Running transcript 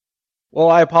Well,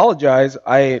 I apologize.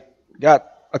 I got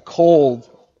a cold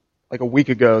like a week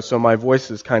ago, so my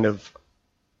voice is kind of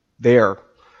there.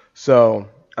 So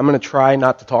I'm going to try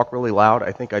not to talk really loud.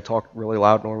 I think I talk really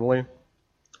loud normally.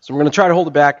 So I'm going to try to hold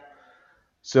it back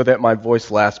so that my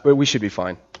voice lasts, but we should be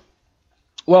fine.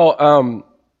 Well,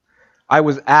 I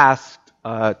was asked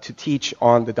to teach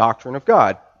on the doctrine of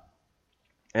God,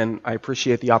 and I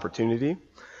appreciate the opportunity.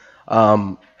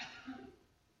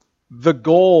 The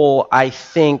goal, I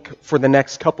think, for the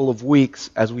next couple of weeks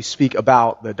as we speak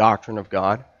about the doctrine of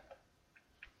God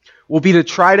will be to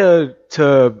try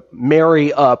to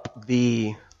marry up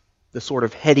the sort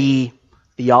of heady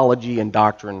theology and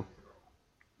doctrine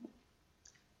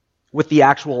with the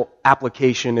actual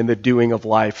application in the doing of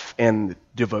life and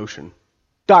devotion.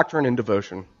 Doctrine and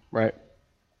devotion, right?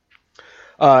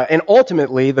 And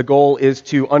ultimately, the goal is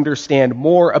to understand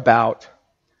more about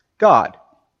God.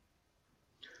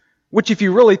 Which, if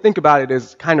you really think about it,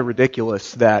 is kind of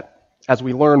ridiculous that as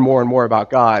we learn more and more about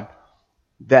God,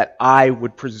 that I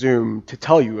would presume to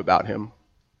tell you about Him,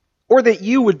 or that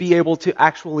you would be able to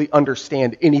actually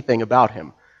understand anything about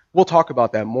Him. We'll talk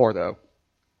about that more, though.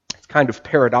 It's kind of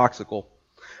paradoxical.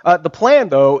 The plan,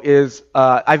 though, is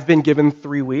I've been given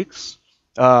 3 weeks.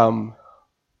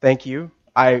 Thank you.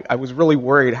 I was really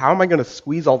worried, how am I going to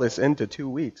squeeze all this into 2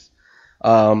 weeks?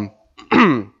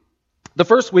 The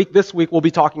first week, this week, we'll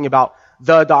be talking about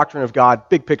the doctrine of God,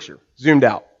 big picture, zoomed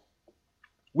out.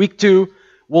 Week 2,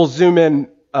 we'll zoom in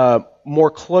more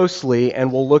closely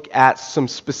and we'll look at some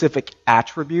specific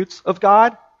attributes of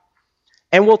God.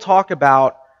 And we'll talk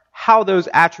about how those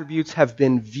attributes have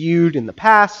been viewed in the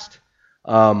past,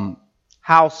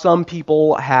 how some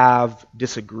people have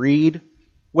disagreed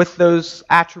with those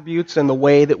attributes and the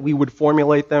way that we would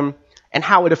formulate them, and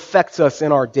how it affects us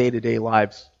in our day-to-day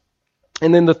lives.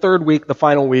 And then the third week, the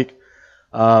final week,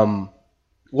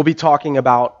 we'll be talking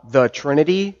about the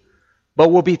Trinity, but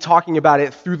we'll be talking about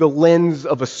it through the lens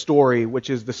of a story,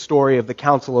 which is the story of the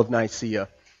Council of Nicaea,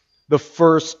 the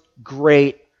first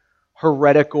great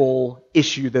heretical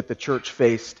issue that the church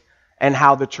faced, and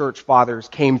how the church fathers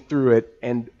came through it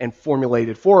and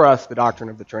formulated for us the doctrine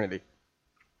of the Trinity.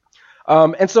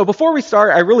 And so before we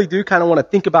start, I really do kind of want to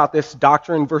think about this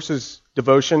doctrine versus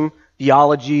devotion,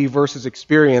 theology versus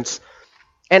experience,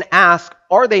 and ask,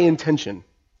 are they in tension?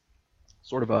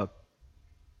 Sort of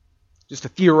just a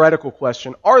theoretical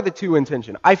question. Are the two in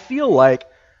tension? I feel like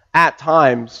at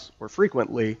times, or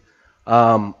frequently,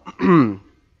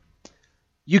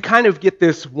 you kind of get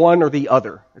this one or the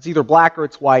other. It's either black or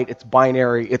it's white, it's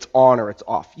binary, it's on or it's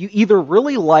off. You either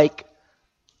really like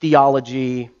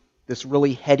theology, this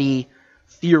really heady,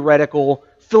 theoretical,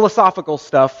 philosophical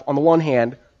stuff on the one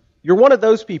hand, you're one of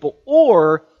those people,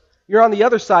 or you're on the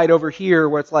other side over here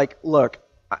where it's like, look,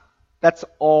 that's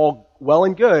all well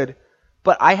and good,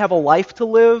 but I have a life to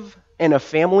live and a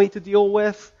family to deal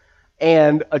with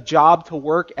and a job to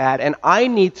work at, and I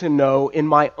need to know in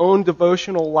my own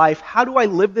devotional life, how do I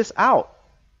live this out?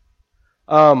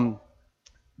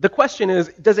 The question is,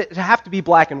 does it have to be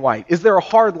black and white? Is there a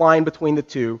hard line between the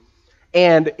two?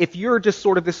 And if you're just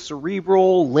sort of this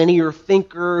cerebral, linear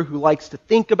thinker who likes to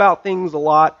think about things a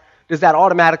lot, does that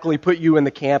automatically put you in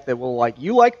the camp that will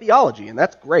you like theology, and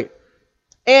that's great.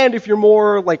 And if you're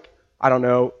more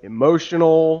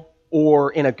emotional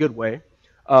or in a good way,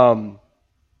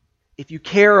 if you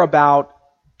care about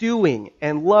doing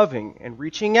and loving and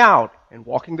reaching out and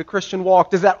walking the Christian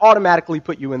walk, does that automatically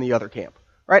put you in the other camp,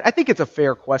 right? I think it's a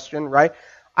fair question, right?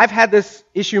 I've had this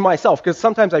issue myself because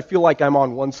sometimes I feel like I'm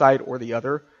on one side or the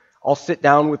other. I'll sit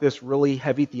down with this really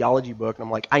heavy theology book and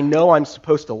I'm like, I know I'm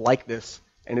supposed to like this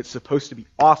and it's supposed to be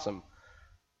awesome.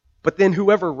 But then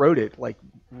whoever wrote it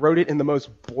in the most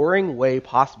boring way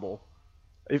possible.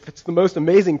 If it's the most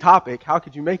amazing topic, how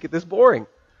could you make it this boring?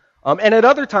 And at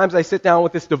other times I sit down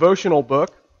with this devotional book,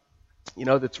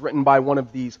 that's written by one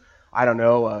of these,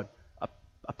 a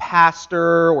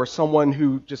pastor or someone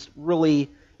who just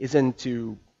really is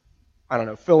into,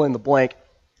 fill in the blank.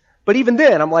 But even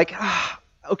then, I'm like,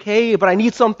 okay, but I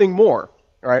need something more,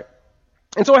 right?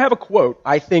 And so I have a quote,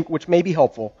 I think, which may be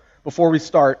helpful before we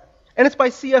start, and it's by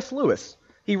C.S. Lewis.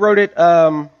 He wrote it,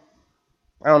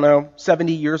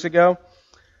 70 years ago,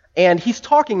 and he's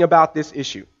talking about this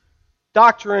issue.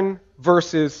 Doctrine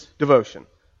versus devotion.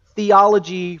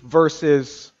 Theology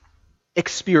versus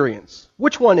experience.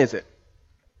 Which one is it?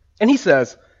 And he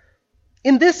says,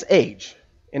 in this age,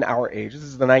 in our age, this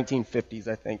is the 1950s,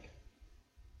 I think,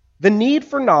 the need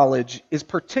for knowledge is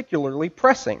particularly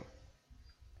pressing.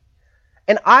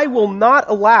 And I will not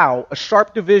allow a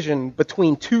sharp division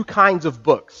between two kinds of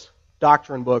books,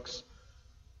 doctrine books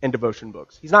and devotion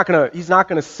books. He's not going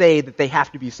to say that they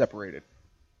have to be separated.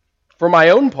 For my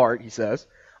own part, he says,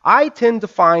 I tend to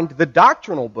find the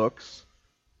doctrinal books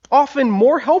often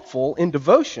more helpful in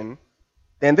devotion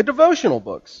than the devotional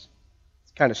books.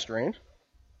 It's kind of strange.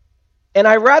 And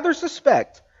I rather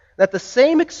suspect that the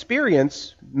same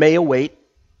experience may await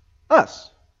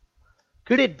us.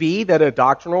 Could it be that a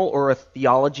doctrinal or a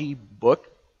theology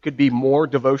book could be more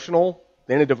devotional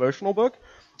than a devotional book?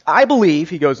 I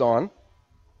believe, he goes on,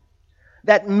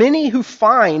 that many who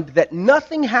find that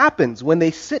nothing happens when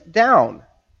they sit down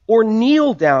or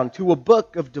kneel down to a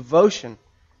book of devotion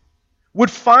would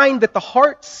find that the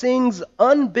heart sings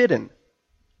unbidden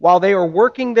while they are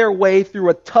working their way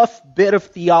through a tough bit of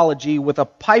theology with a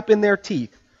pipe in their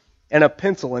teeth and a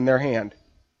pencil in their hand.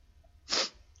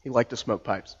 He liked to smoke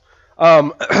pipes.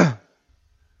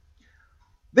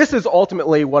 This is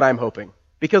ultimately what I'm hoping,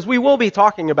 because we will be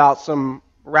talking about some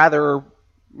rather,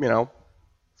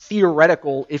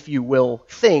 theoretical, if you will,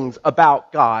 things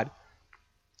about God.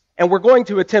 And we're going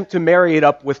to attempt to marry it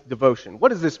up with devotion. What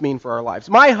does this mean for our lives?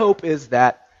 My hope is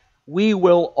that we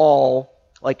will all,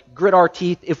 grit our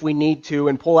teeth if we need to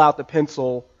and pull out the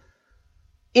pencil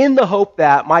in the hope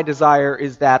that my desire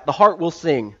is that the heart will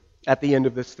sing at the end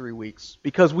of this 3 weeks,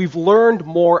 because we've learned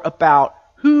more about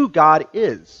who God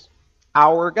is,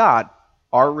 our God,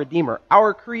 our Redeemer,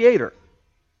 our Creator.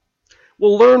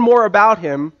 We'll learn more about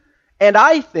Him. And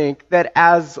I think that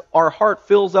as our heart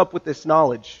fills up with this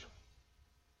knowledge,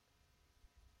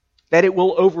 that it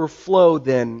will overflow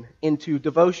then into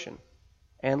devotion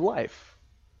and life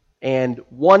and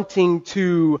wanting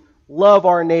to love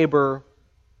our neighbor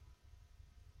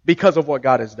because of what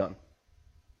God has done.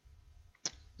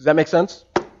 Does that make sense?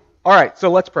 All right,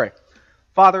 so let's pray.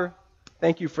 Father,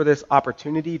 thank you for this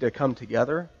opportunity to come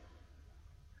together,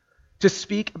 to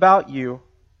speak about you.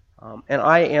 And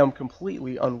I am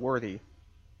completely unworthy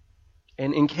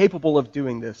and incapable of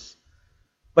doing this.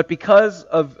 But because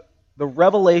of the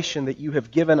revelation that you have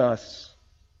given us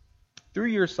through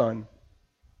your Son,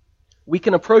 we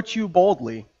can approach you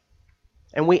boldly,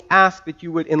 and we ask that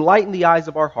you would enlighten the eyes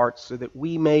of our hearts so that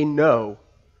we may know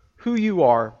who you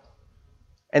are,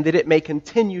 and that it may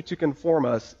continue to conform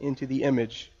us into the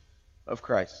image of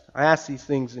Christ. I ask these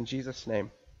things in Jesus' name.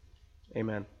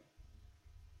 Amen.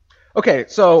 Okay,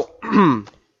 so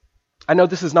I know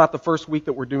this is not the first week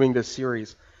that we're doing this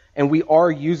series, and we are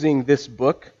using this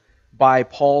book by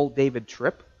Paul David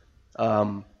Tripp.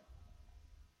 And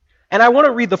I want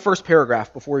to read the first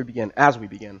paragraph before we begin, as we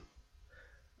begin,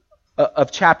 of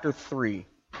chapter 3.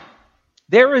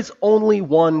 There is only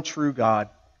one true God.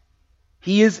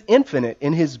 He is infinite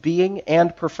in his being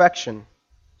and perfection.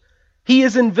 He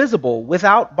is invisible,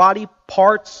 without body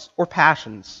parts or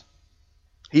passions.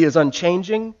 He is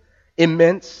unchanging,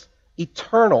 immense,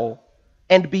 eternal,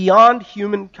 and beyond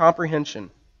human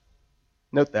comprehension.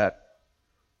 Note that.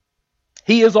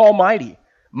 He is almighty,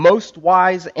 most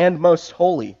wise and most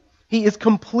holy. He is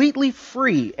completely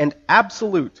free and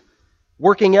absolute,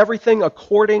 working everything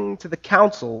according to the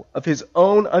counsel of his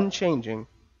own unchanging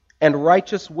and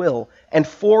righteous will and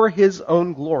for his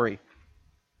own glory.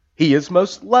 He is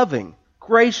most loving,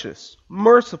 gracious,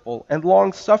 merciful, and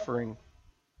long-suffering.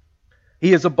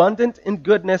 He is abundant in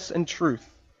goodness and truth,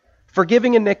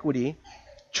 forgiving iniquity,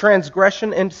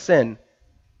 transgression, and sin.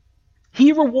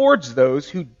 He rewards those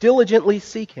who diligently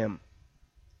seek him.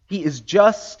 He is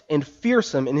just and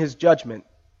fearsome in his judgment.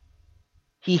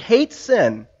 He hates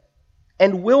sin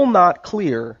and will not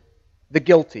clear the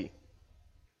guilty.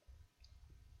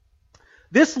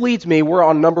 This leads me, we're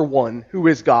on number 1, who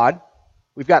is God?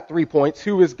 We've got 3 points.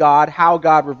 Who is God? How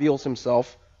God reveals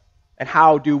himself? And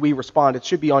how do we respond? It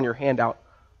should be on your handout.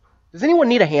 Does anyone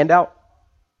need a handout?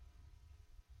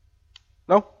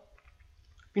 No?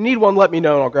 If you need one, let me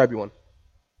know and I'll grab you one.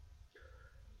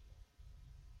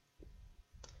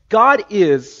 God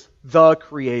is the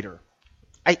Creator.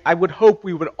 I would hope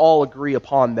we would all agree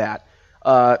upon that.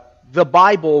 The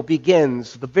Bible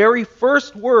begins, the very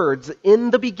first words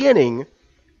in the beginning,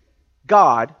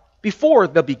 God, before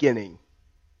the beginning,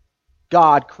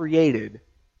 God created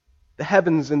the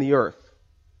heavens and the earth.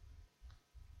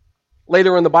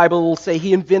 Later in the Bible, it will say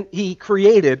he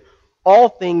created all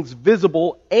things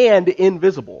visible and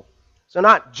invisible. So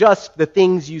not just the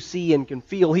things you see and can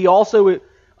feel. He also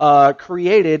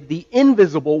created the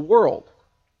invisible world,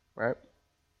 right?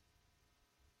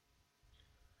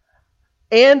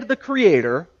 And the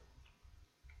Creator,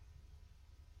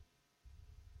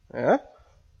 okay,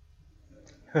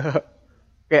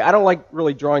 I don't like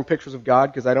really drawing pictures of God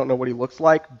because I don't know what he looks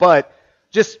like, but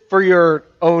just for your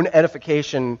own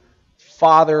edification,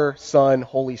 Father, Son,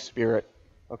 Holy Spirit,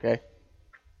 okay?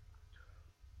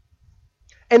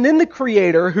 And then the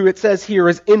Creator, who it says here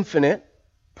is infinite,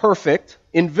 perfect,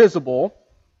 invisible,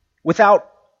 without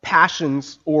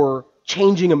passions or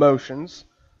changing emotions.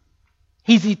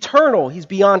 He's eternal. He's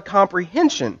beyond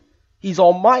comprehension. He's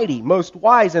almighty, most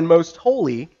wise, and most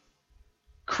holy.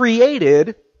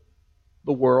 Created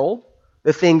the world,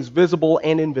 the things visible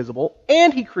and invisible,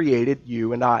 and he created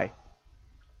you and I.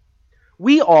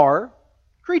 We are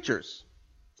creatures.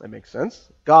 That makes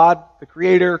sense. God, the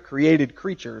Creator, created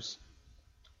creatures.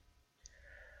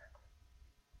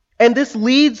 And this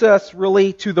leads us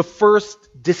really to the first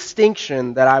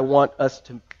distinction that I want us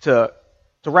to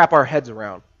wrap our heads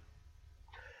around.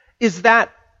 Is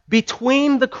that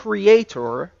between the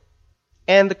Creator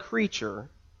and the creature,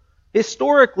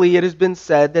 historically it has been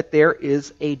said that there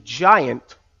is a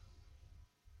giant,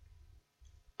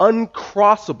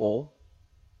 uncrossable,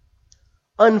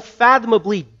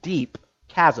 unfathomably deep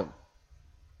chasm,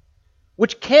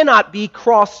 which cannot be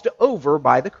crossed over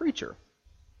by the creature.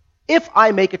 If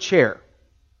I make a chair,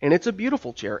 and it's a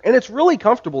beautiful chair, and it's really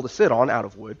comfortable to sit on out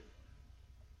of wood,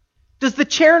 does the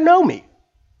chair know me?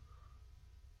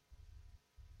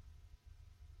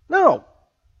 No.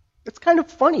 It's kind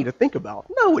of funny to think about.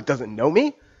 No, it doesn't know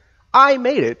me. I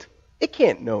made it. It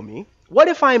can't know me. What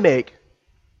if I make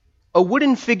a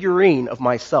wooden figurine of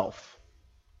myself?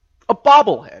 A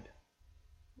bobblehead.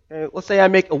 Okay, let's say I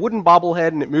make a wooden bobblehead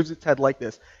and it moves its head like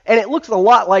this. And it looks a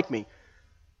lot like me.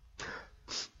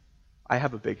 I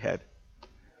have a big head.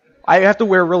 I have to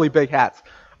wear really big hats.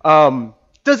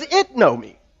 Does it know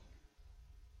me?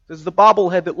 Does the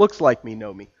bobblehead that looks like me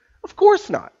know me? Of course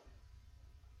not.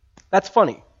 That's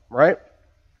funny, right?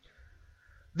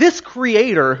 This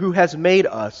Creator who has made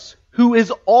us, who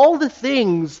is all the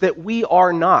things that we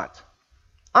are not.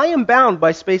 I am bound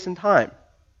by space and time,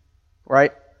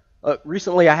 right?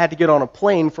 Recently I had to get on a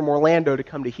plane from Orlando to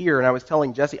come to here, and I was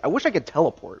telling Jesse, I wish I could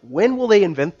teleport. When will they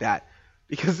invent that?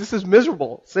 Because this is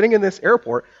miserable. Sitting in this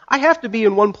airport, I have to be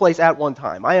in one place at one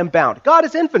time. I am bound. God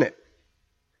is infinite.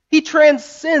 He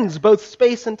transcends both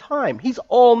space and time. He's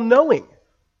all-knowing.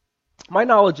 My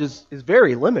knowledge is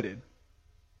very limited.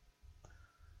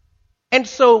 And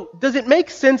so, does it make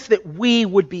sense that we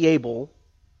would be able,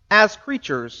 as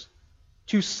creatures,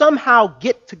 to somehow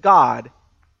get to God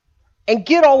and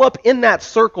get all up in that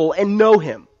circle and know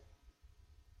Him?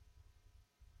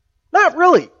 Not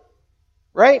really,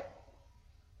 right?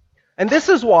 And this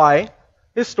is why,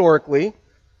 historically,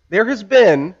 there has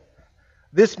been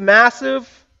this massive,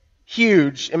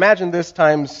 huge, imagine this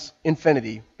times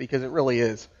infinity, because it really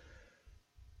is,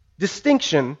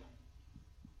 distinction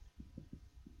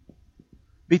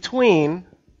between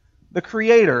the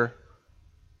Creator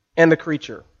and the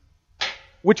creature,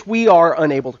 which we are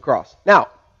unable to cross. Now,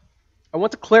 I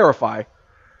want to clarify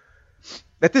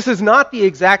that this is not the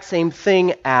exact same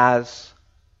thing as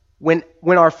when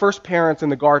our first parents in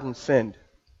the garden sinned,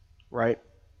 right?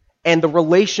 And the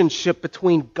relationship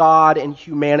between God and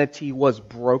humanity was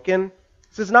broken.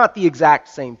 This is not the exact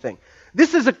same thing.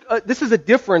 This is a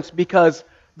difference because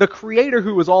the Creator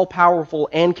who is all-powerful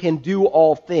and can do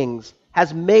all things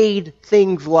has made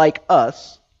things like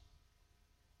us,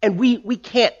 and we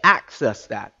can't access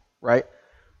that, right?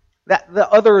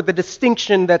 The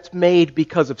distinction that's made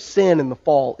because of sin and the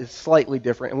fall is slightly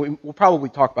different, and we'll probably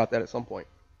talk about that at some point.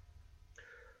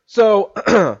 So,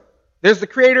 there's the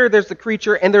Creator, there's the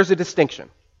creature, and there's a distinction.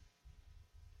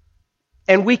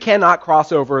 And we cannot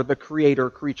cross over the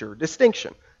Creator-creature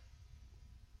distinction.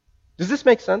 Does this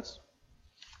make sense?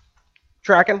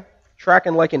 Tracking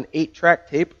like an 8-track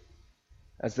tape,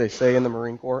 as they say in the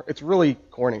Marine Corps. It's really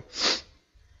corny.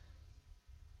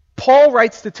 Paul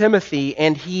writes to Timothy,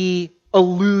 and he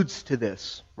alludes to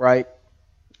this, right?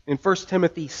 In 1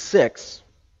 Timothy 6,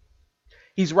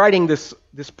 he's writing this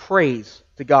praise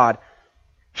to God.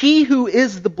 He who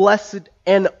is the blessed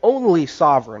and only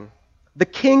sovereign, the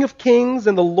King of kings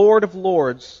and the Lord of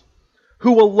lords,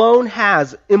 who alone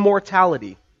has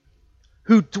immortality,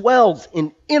 who dwells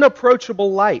in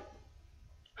inapproachable light,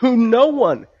 who no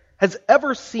one has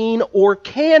ever seen or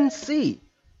can see,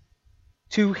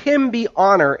 to him be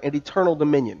honor and eternal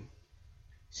dominion.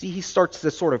 See, he starts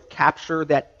to sort of capture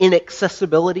that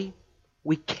inaccessibility.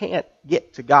 We can't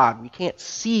get to God. We can't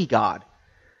see God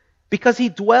because He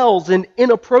dwells in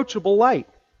inapproachable light.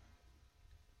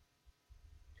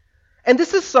 And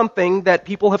this is something that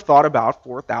people have thought about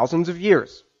for thousands of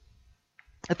years.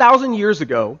 1,000 years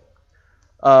ago,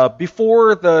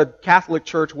 before the Catholic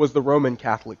Church was the Roman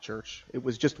Catholic Church, it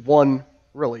was just one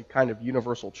really kind of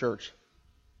universal church.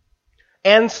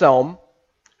 Anselm,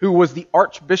 who was the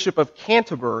Archbishop of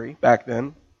Canterbury back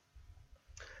then,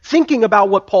 thinking about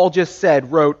what Paul just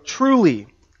said, wrote, "Truly,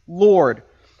 Lord,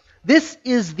 this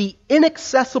is the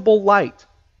inaccessible light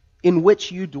in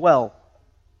which you dwell.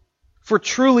 For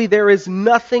truly there is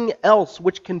nothing else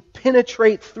which can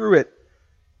penetrate through it,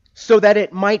 so that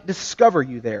it might discover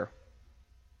you there.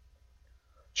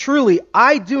 Truly,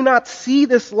 I do not see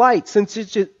this light, since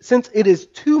it is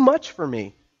too much for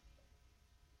me.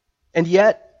 And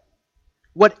yet,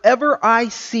 whatever I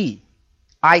see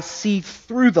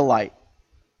through the light,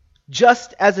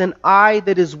 just as an eye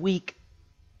that is weak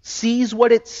sees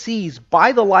what it sees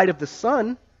by the light of the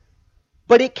sun,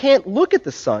 but it can't look at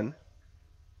the sun.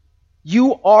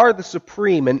 You are the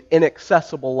supreme and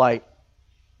inaccessible light.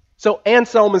 So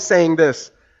Anselm is saying this: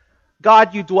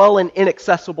 God, you dwell in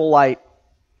inaccessible light.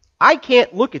 I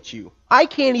can't look at you. I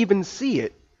can't even see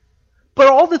it. But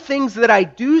all the things that I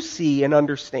do see and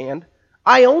understand,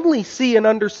 I only see and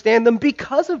understand them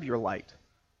because of your light.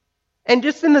 And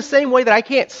just in the same way that I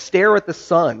can't stare at the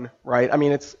sun, right? I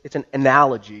mean, it's an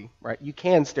analogy, right? You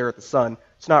can stare at the sun.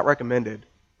 It's not recommended.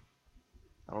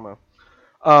 I don't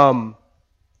know.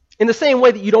 In the same way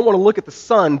that you don't want to look at the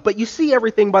sun, but you see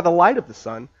everything by the light of the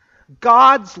sun,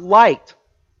 God's light,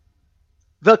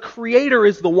 the Creator,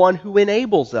 is the one who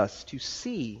enables us to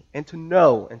see and to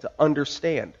know and to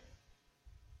understand.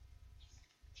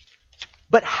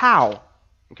 But how?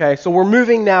 Okay, so we're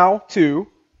moving now to...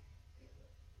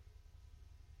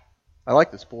 I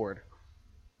like this board.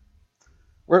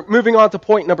 We're moving on to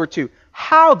point number 2.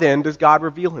 How then does God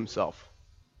reveal himself?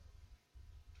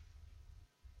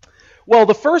 Well,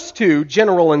 the first two,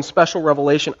 general and special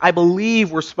revelation, I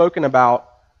believe were spoken about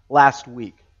last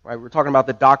week. Right? We were talking about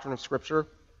the doctrine of Scripture.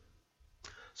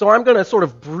 So I'm going to sort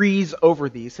of breeze over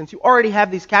these since you already have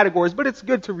these categories, but it's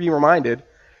good to be reminded.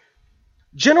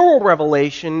 General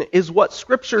revelation is what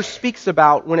Scripture speaks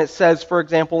about when it says, for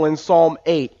example, in Psalm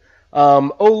 8,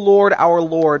 O Lord, our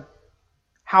Lord,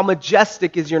 how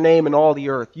majestic is your name in all the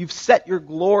earth. You've set your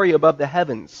glory above the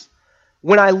heavens.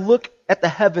 When I look at the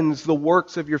heavens, the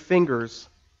works of your fingers,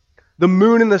 the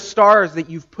moon and the stars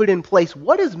that you've put in place,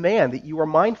 what is man that you are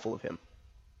mindful of him?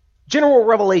 General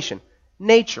revelation,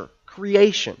 nature,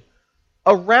 creation.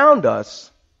 Around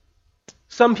us,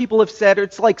 some people have said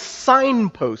it's like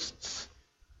signposts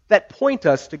that point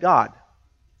us to God.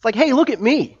 It's like, hey, look at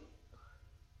me.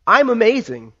 I'm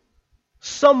amazing.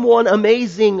 Someone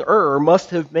amazinger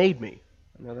must have made me.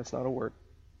 No, that's not a word.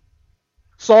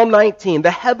 Psalm 19, the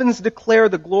heavens declare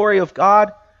the glory of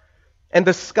God, and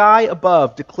the sky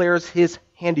above declares his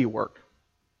handiwork.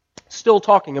 Still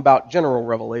talking about general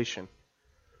revelation.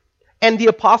 And the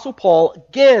Apostle Paul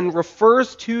again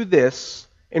refers to this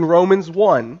in Romans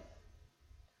 1,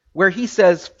 where he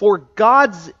says, for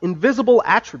God's invisible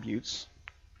attributes,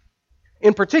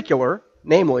 in particular,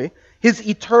 namely, his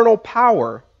eternal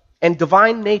power and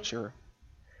divine nature,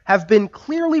 have been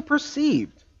clearly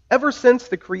perceived ever since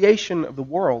the creation of the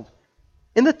world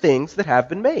in the things that have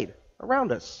been made around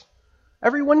us.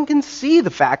 Everyone can see the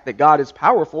fact that God is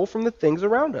powerful from the things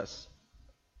around us,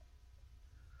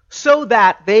 so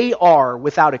that they are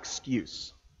without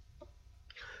excuse.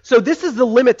 So this is the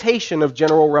limitation of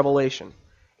general revelation.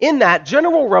 In that,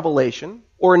 general revelation,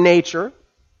 or nature,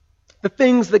 the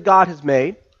things that God has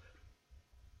made,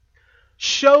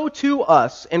 show to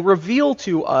us and reveal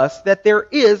to us that there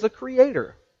is a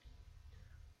Creator.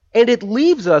 And it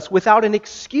leaves us without an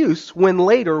excuse when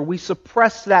later we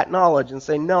suppress that knowledge and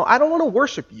say, no, I don't want to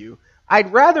worship you.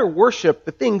 I'd rather worship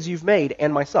the things you've made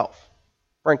and myself,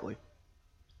 frankly.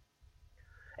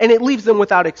 And it leaves them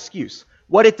without excuse.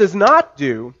 What it does not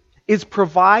do is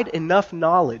provide enough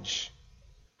knowledge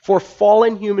for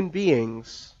fallen human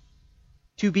beings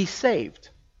to be saved.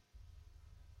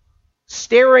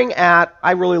 Staring at,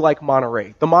 I really like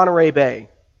Monterey, the Monterey Bay.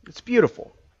 It's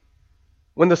beautiful.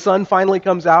 When the sun finally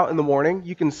comes out in the morning,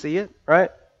 you can see it, right?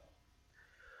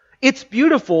 It's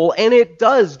beautiful, and it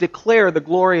does declare the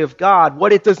glory of God.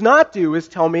 What it does not do is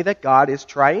tell me that God is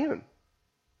triune,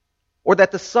 or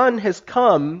that the Son has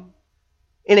come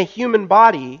in a human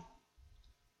body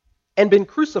and been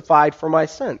crucified for my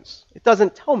sins. It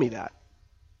doesn't tell me that.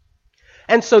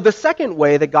 And so the second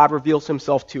way that God reveals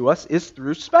himself to us is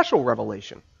through special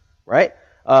revelation, right?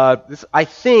 This, I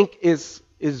think, is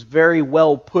very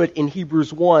well put in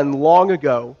Hebrews 1 long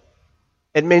ago.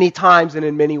 And many times and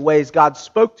in many ways, God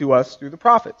spoke to us through the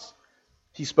prophets.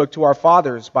 He spoke to our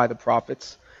fathers by the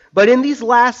prophets. But in these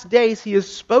last days, he has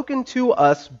spoken to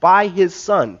us by his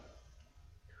Son,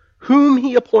 whom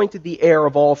he appointed the heir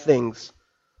of all things,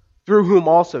 through whom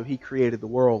also he created the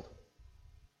world.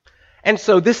 And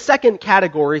so this second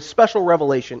category, special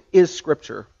revelation, is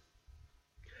Scripture.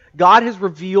 God has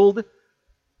revealed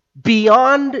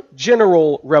beyond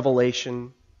general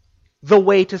revelation the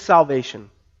way to salvation,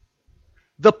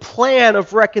 the plan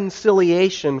of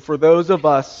reconciliation for those of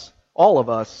us, all of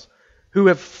us, who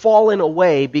have fallen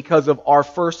away because of our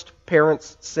first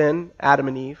parents' sin, Adam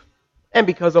and Eve, and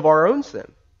because of our own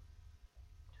sin.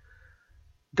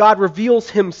 God reveals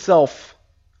himself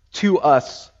to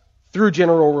us through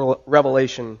general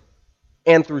revelation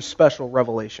and through special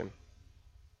revelation.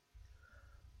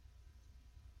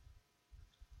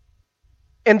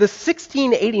 And the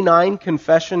 1689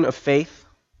 Confession of Faith,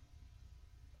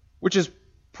 which is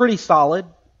pretty solid,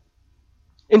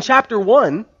 in chapter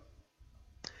 1,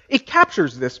 it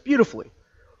captures this beautifully.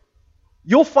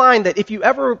 You'll find that if you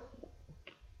ever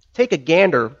take a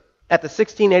gander at the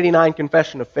 1689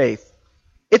 Confession of Faith,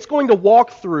 it's going to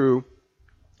walk through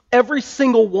every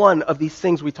single one of these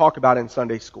things we talk about in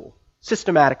Sunday school,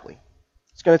 systematically.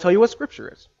 It's going to tell you what Scripture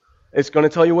is. It's going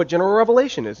to tell you what general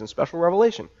revelation is and special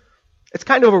revelation. It's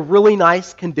kind of a really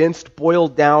nice, condensed,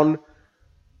 boiled down,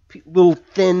 little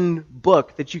thin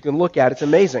book that you can look at. It's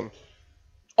amazing.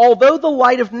 Although the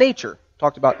light of nature,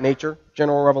 talked about nature,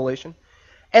 general revelation,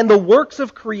 and the works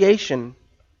of creation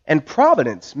and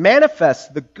providence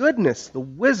manifest the goodness, the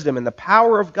wisdom, and the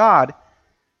power of God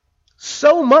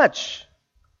so much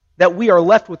that we are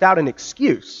left without an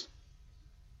excuse,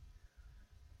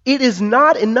 it is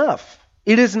not enough.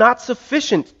 It is not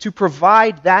sufficient to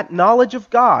provide that knowledge of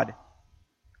God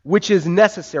which is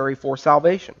necessary for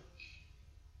salvation.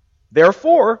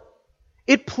 Therefore,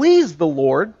 it pleased the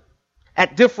Lord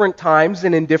at different times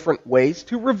and in different ways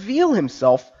to reveal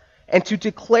himself and to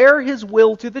declare his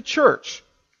will to the church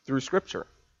through Scripture.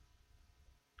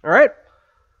 All right?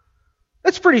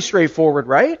 That's pretty straightforward,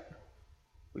 right?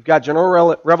 We've got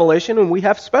general revelation and we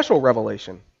have special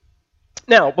revelation.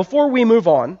 Now, before we move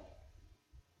on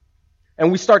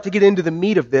and we start to get into the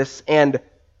meat of this and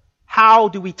how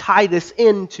do we tie this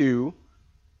into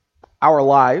our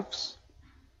lives,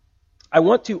 I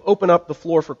want to open up the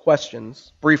floor for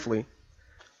questions briefly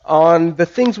on the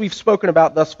things we've spoken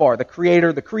about thus far, the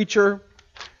creator, the creature,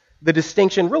 the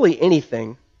distinction, really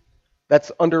anything that's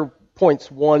under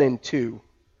points 1 and 2.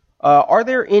 Are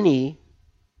there any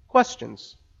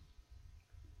questions?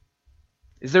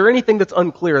 Is there anything that's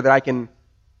unclear that I can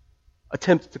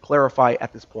attempt to clarify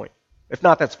at this point? If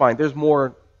not, that's fine. There's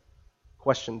more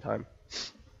question time.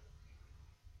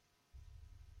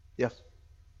 Yes?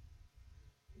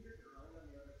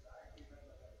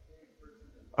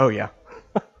 Oh, yeah.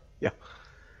 Yeah.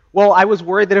 Well, I was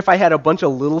worried that if I had a bunch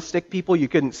of little stick people, you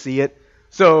couldn't see it.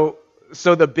 So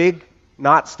the big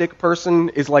not stick person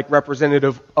is like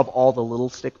representative of all the little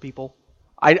stick people.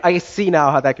 I see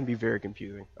now how that can be very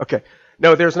confusing. Okay.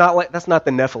 No, there's not like that's not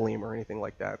the Nephilim or anything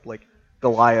like that, like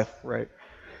Goliath, right?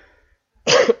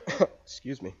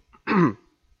 Excuse me.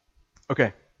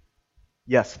 Okay.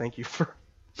 Yes, thank you for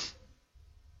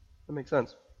that makes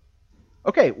sense.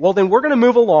 Okay, well then we're going to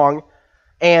move along,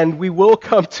 and we will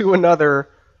come to another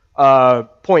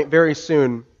point very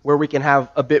soon where we can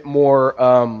have a bit more.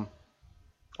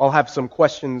 I'll have some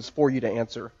questions for you to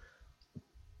answer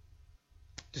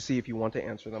to see if you want to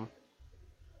answer them.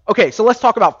 Okay, so let's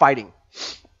talk about fighting.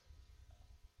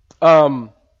 And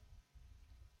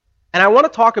I want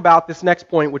to talk about this next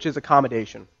point, which is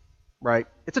accommodation, right?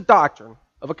 It's a doctrine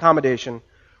of accommodation,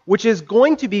 which is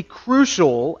going to be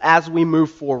crucial as we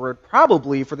move forward,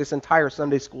 probably for this entire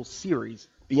Sunday school series,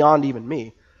 beyond even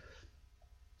me,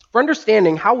 for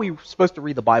understanding how we're supposed to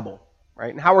read the Bible,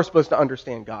 right? And how we're supposed to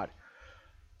understand God.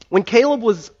 When Caleb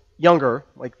was younger,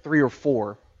 like 3 or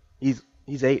 4, he's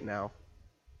 8 now,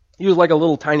 he was like a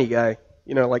little tiny guy,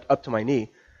 like up to my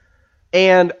knee.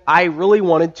 And I really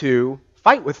wanted to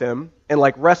fight with him and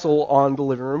like wrestle on the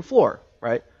living room floor,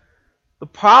 right? The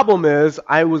problem is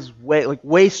I was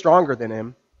way stronger than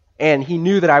him, and he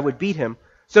knew that I would beat him.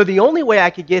 So the only way I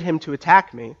could get him to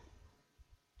attack me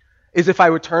is if I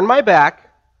would turn my back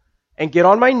and get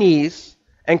on my knees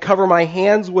and cover my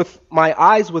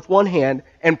eyes with one hand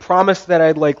and promise that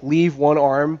I'd like leave one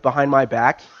arm behind my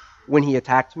back when he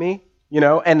attacked me,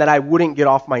 and that I wouldn't get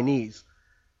off my knees.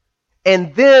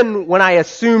 And then when I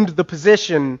assumed the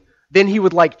position, then he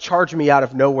would like charge me out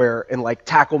of nowhere and like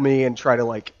tackle me and try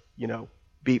to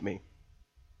beat me.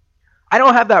 I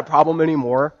don't have that problem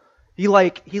anymore. He's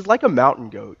like a mountain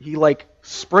goat. He like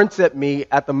sprints at me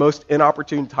at the most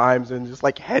inopportune times and just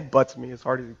like headbutts me as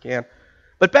hard as he can.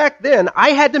 But back then, I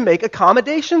had to make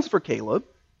accommodations for Caleb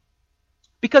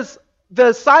because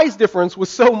the size difference was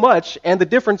so much and the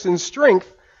difference in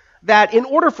strength that in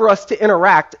order for us to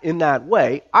interact in that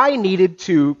way, I needed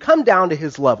to come down to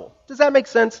his level. Does that make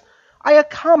sense? I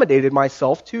accommodated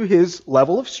myself to his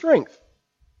level of strength.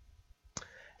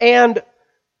 And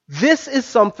this is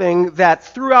something that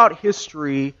throughout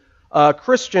history,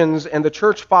 Christians and the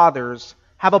church fathers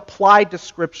have applied to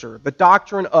Scripture, the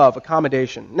doctrine of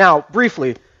accommodation. Now,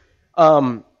 briefly,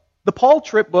 The Paul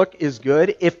Tripp book is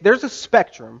good. If there's a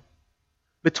spectrum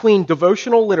between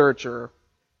devotional literature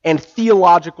and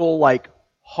theological, like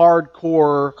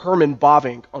hardcore Herman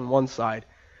Bavinck on one side,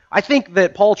 I think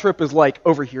that Paul Tripp is like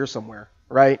over here somewhere,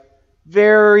 right?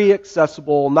 Very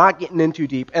accessible, not getting in too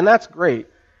deep, and that's great.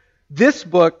 This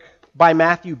book by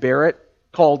Matthew Barrett,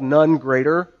 called None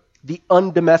Greater, The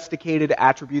Undomesticated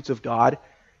Attributes of God,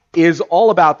 is all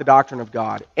about the doctrine of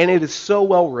God, and it is so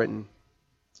well written.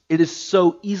 It is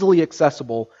so easily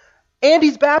accessible, and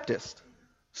he's Baptist.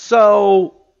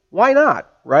 So why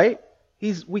not, right?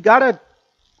 We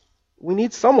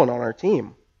need someone on our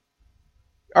team.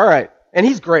 All right, and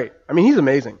he's great. I mean, he's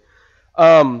amazing.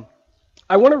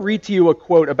 I want to read to you a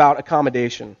quote about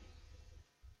accommodation.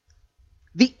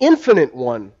 The Infinite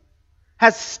One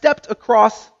has stepped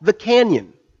across the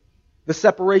canyon, the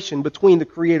separation between the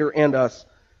Creator and us.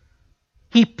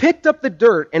 He picked up the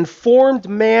dirt and formed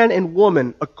man and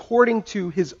woman according to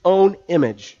his own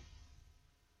image.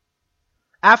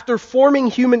 After forming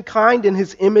humankind in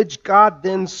his image, God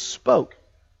then spoke.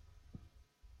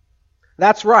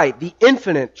 That's right, the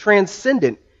infinite,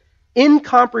 transcendent,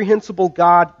 incomprehensible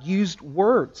God used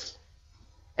words.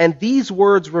 And these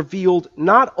words revealed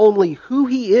not only who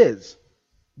he is,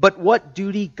 but what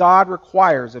duty God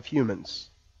requires of humans.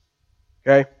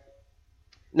 Okay?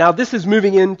 Now, this is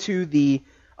moving into the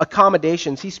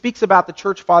accommodations. He speaks about the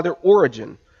church father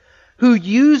Origen, who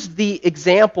used the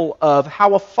example of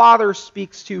how a father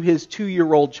speaks to his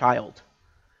 2-year-old child.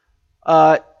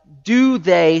 Do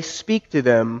they speak to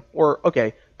them,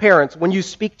 parents, when you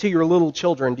speak to your little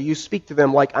children, do you speak to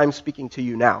them like I'm speaking to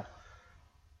you now?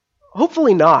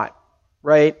 Hopefully not,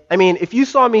 right? I mean, if you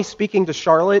saw me speaking to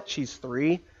Charlotte, she's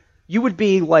 3, you would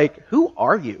be like, who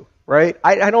are you, right?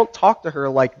 I don't talk to her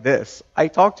like this. I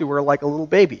talk to her like a little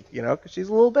baby, because she's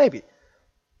a little baby.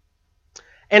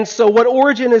 And so what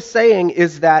Origen is saying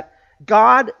is that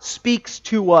God speaks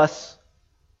to us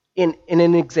in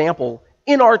an example,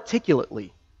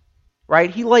 inarticulately, right?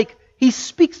 He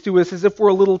speaks to us as if we're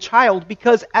a little child,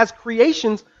 because as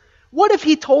creations, what if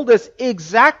he told us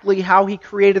exactly how he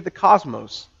created the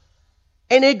cosmos,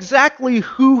 and exactly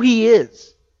who he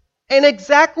is, and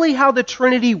exactly how the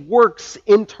Trinity works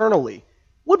internally?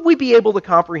 Would we be able to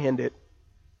comprehend it?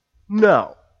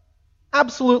 No,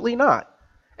 absolutely not.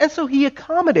 And so he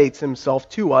accommodates himself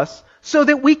to us so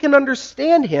that we can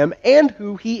understand him and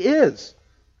who he is.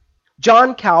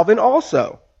 John Calvin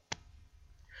also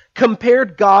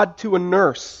compared God to a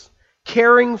nurse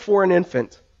caring for an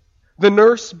infant. The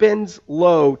nurse bends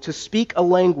low to speak a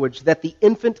language that the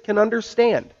infant can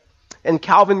understand. And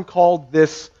Calvin called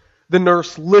this the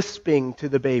nurse lisping to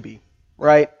the baby,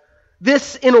 right?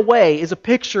 This, in a way, is a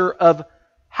picture of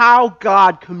how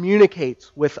God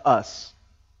communicates with us.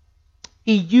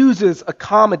 He uses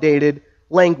accommodated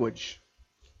language.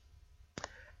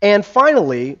 And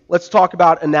finally, let's talk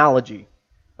about analogy.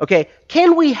 Okay,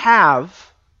 can we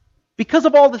have, because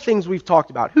of all the things we've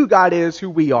talked about, who God is, who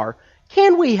we are,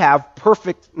 can we have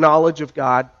perfect knowledge of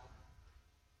God?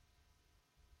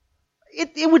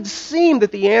 It would seem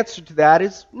that the answer to that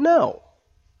is no.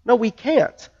 No, we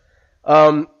can't.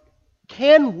 Can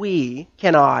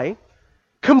I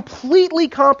completely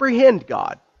comprehend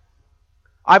God?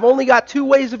 I've only got 2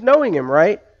 ways of knowing him,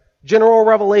 right? General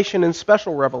revelation and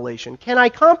special revelation. Can I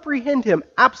comprehend him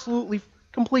absolutely,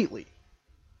 completely?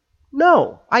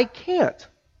 No, I can't.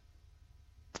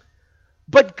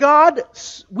 But God,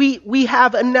 we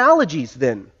have analogies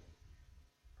then,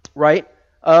 right?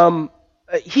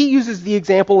 He uses the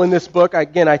example in this book.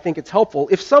 Again, I think it's helpful.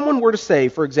 If someone were to say,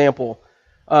 for example,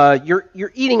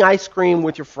 you're eating ice cream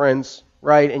with your friends,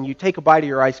 right? And you take a bite of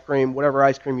your ice cream, whatever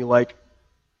ice cream you like,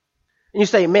 and you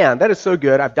say, man, that is so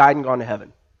good, I've died and gone to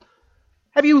heaven.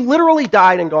 Have you literally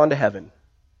died and gone to heaven?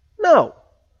 No.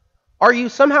 Are you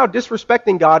somehow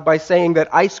disrespecting God by saying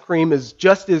that ice cream is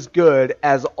just as good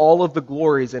as all of the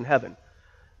glories in heaven?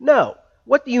 No.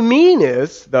 What you mean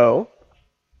is, though,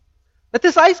 that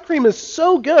this ice cream is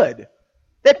so good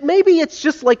that maybe it's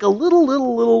just like a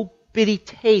little bitty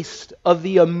taste of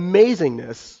the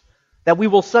amazingness that we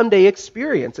will someday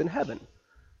experience in heaven.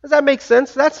 Does that make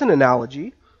sense? That's an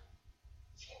analogy.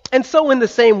 And so in the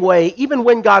same way, even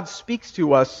when God speaks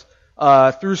to us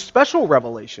through special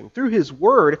revelation, through his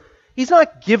word, he's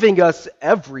not giving us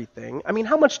everything. I mean,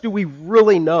 how much do we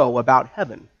really know about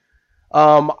heaven?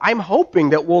 I'm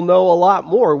hoping that we'll know a lot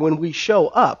more when we show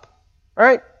up. All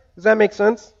right? Does that make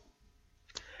sense?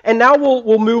 And now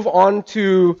we'll move on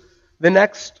to the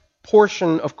next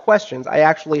portion of questions. I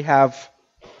actually have,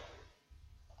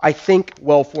 I think,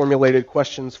 well-formulated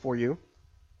questions for you.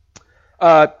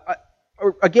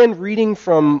 Again, reading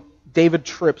from David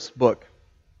Tripp's book.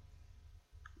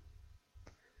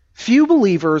 Few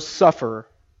believers suffer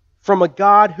from a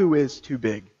God who is too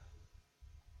big.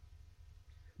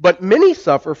 But many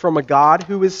suffer from a God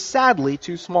who is sadly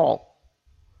too small.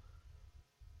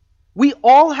 We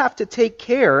all have to take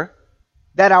care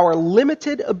that our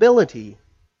limited ability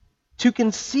to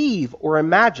conceive or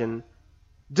imagine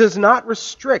does not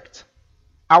restrict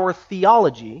our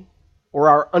theology or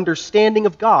our understanding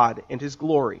of God and His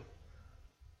glory.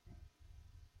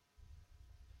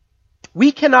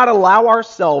 We cannot allow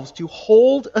ourselves to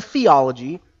hold a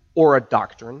theology or a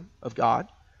doctrine of God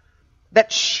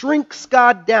that shrinks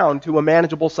God down to a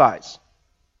manageable size.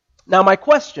 Now, my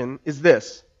question is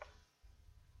this.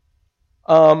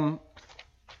 In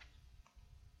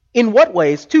what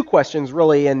ways, two questions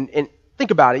really, and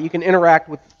think about it, you can interact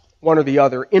with one or the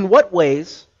other. In what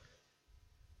ways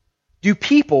do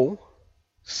people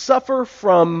suffer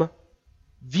from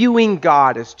viewing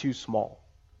God as too small?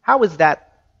 How is that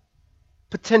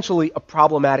potentially a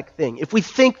problematic thing? If we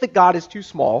think that God is too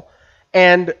small,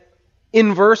 and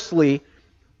inversely,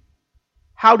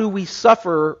 how do we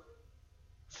suffer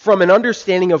from an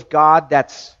understanding of God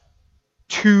that's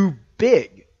too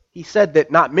big? He said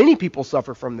that not many people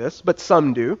suffer from this, but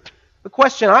some do. The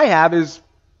question I have is,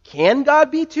 can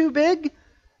God be too big?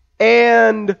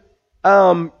 And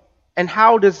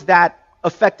how does that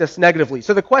affect us negatively?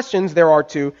 So the questions, there are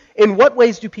two. In what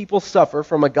ways do people suffer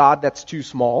from a God that's too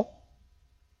small?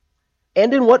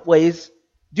 And in what ways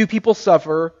do people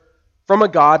suffer from a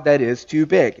God that is too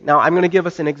big? Now, I'm going to give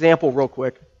us an example real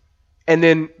quick, and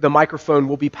then the microphone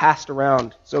will be passed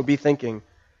around, so be thinking.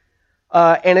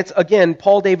 And it's, again,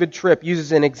 Paul David Tripp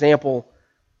uses an example.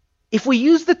 If we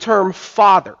use the term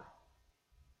Father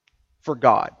for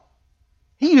God,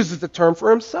 He uses the term for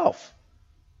Himself.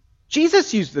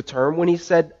 Jesus used the term when He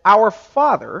said, "Our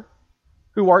Father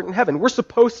who art in heaven." We're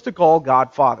supposed to call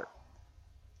God Father.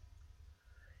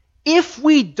 If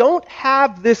we don't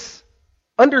have this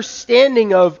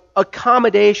understanding of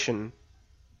accommodation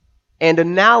and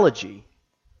analogy,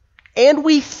 and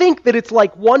we think that it's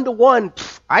like one-to-one,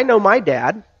 I know my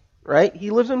dad, right? He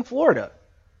lives in Florida.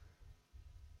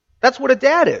 That's what a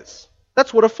dad is.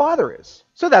 That's what a father is.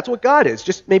 So that's what God is,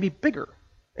 just maybe bigger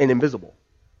and invisible.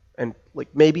 And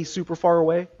like maybe super far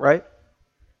away, right?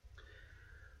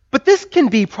 But this can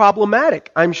be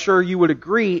problematic. I'm sure you would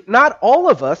agree. Not all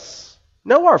of us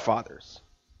know our fathers.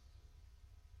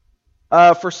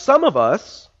 For some of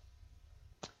us,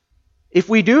 if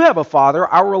we do have a father,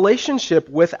 our relationship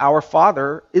with our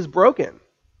father is broken.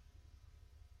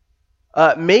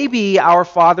 Maybe our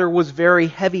father was very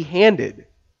heavy-handed.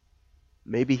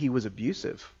 Maybe he was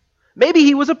abusive. Maybe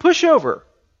he was a pushover.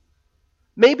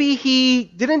 Maybe he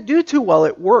didn't do too well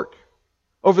at work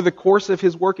over the course of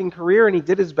his working career, and he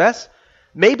did his best.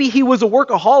 Maybe he was a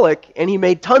workaholic and he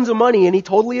made tons of money and he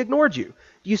totally ignored you.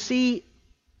 Do you see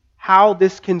how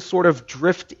this can sort of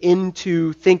drift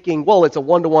into thinking, well, it's a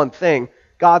one-to-one thing.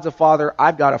 God's a father,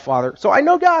 I've got a father, so I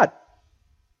know God.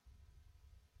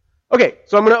 Okay,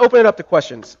 so I'm going to open it up to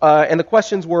questions. And the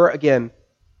questions were, again,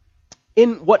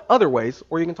 in what other ways,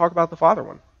 or you can talk about the father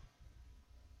one,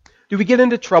 do we get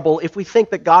into trouble if we think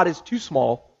that God is too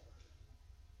small,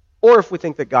 or if we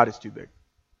think that God is too big?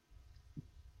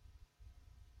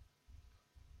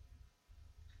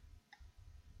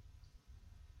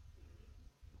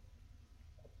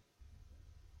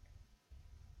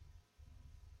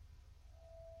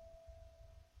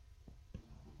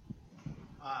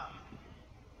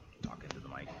 Talking to the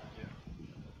mic.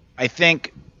 I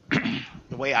think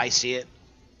the way I see it,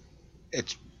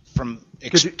 it's from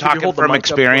talking from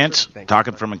experience.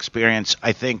 Talking from experience,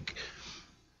 I think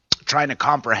trying to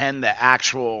comprehend the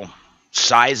actual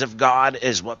size of God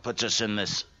is what puts us in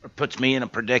this, or puts me in a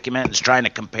predicament. Is trying to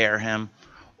compare Him,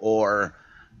 or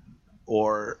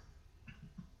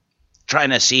trying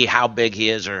to see how big He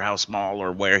is, or how small,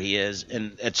 or where He is,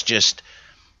 and it's just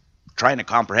trying to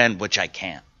comprehend, which I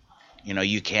can't. You know,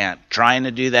 you can't. Trying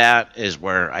to do that is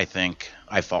where I think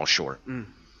I fall short.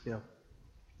 Yeah.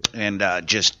 And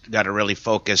just got to really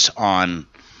focus on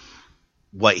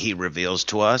what He reveals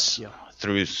to us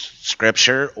through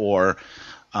Scripture, or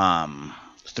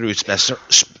through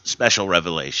special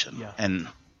revelation, and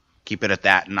keep it at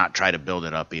that, and not try to build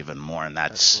it up even more. And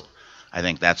that's I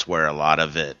think that's where a lot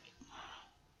of it,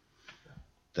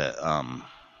 I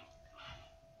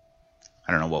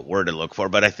don't know what word to look for,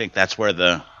 but I think that's where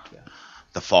the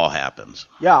fall happens.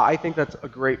 Yeah, I think that's a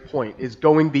great point, is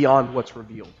going beyond what's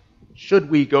revealed. Should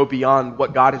we go beyond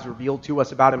what God has revealed to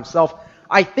us about Himself?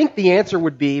 I think the answer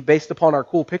would be, based upon our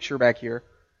cool picture back here,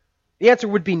 the answer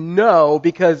would be no,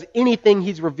 because anything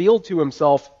He's revealed to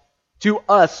Himself, to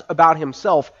us about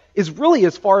Himself, is really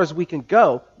as far as we can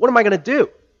go. What am I going to do?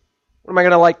 What am I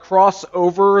going to cross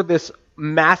over this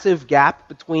massive gap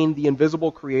between the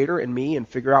invisible creator and me and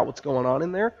figure out what's going on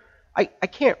in there? I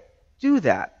can't do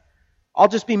that. I'll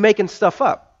just be making stuff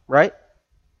up, right?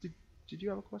 Did you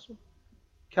have a question?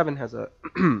 Kevin has a...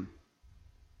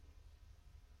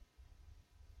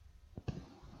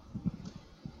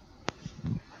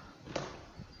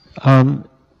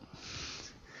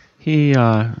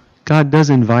 God does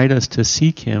invite us to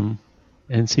seek Him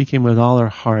and seek Him with all our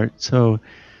heart. So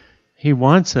He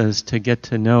wants us to get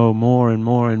to know more and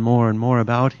more and more and more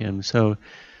about Him. So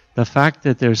the fact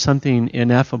that there's something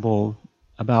ineffable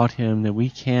about Him that we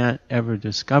can't ever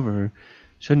discover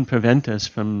shouldn't prevent us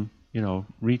from,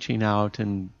 reaching out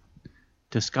and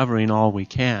discovering all we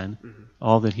can,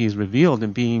 all that He's revealed,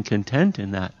 and being content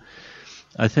in that.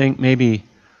 I think maybe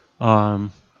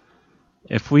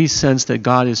if we sense that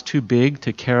God is too big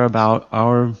to care about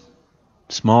our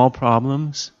small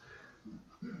problems,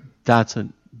 that's a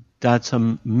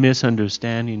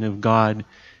misunderstanding of God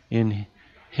in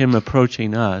Him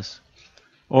approaching us.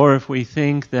 Or if we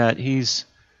think that He's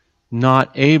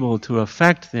not able to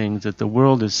affect things, that the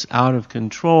world is out of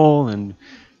control and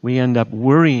we end up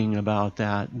worrying about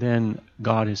that, then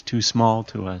God is too small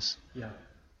to us. Yeah,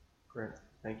 great.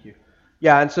 Thank you.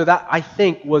 Yeah, and so that, I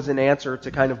think, was an answer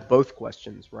to kind of both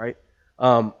questions, right?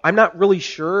 I'm not really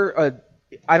sure.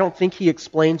 I don't think he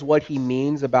explains what he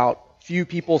means about few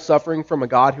people suffering from a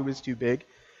God who is too big.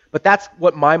 But that's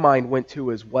what my mind went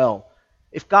to as well.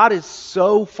 If God is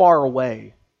so far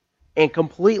away and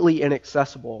completely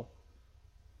inaccessible,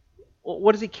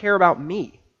 what does he care about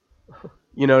me?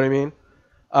 You know what I mean?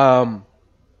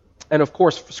 And of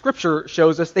course, Scripture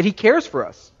shows us that he cares for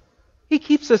us. He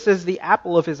keeps us as the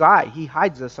apple of his eye. He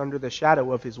hides us under the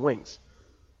shadow of his wings.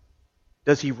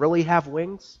 Does he really have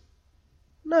wings?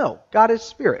 No. God is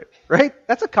spirit, right?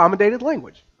 That's accommodated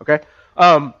language, okay?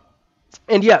 And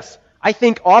yes, I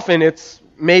think often it's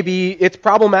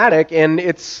problematic, and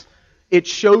it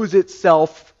shows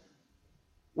itself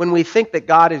when we think that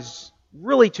God is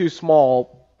really too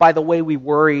small by the way we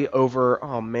worry over,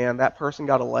 oh man, that person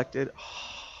got elected. The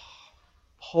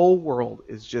whole world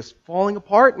is just falling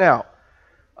apart now.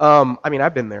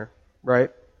 I've been there, right?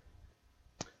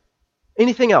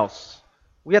 Anything else?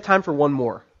 We got time for one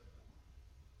more.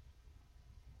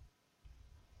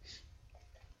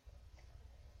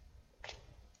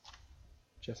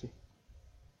 Jesse?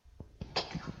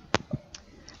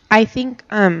 I think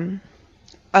the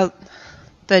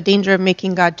danger of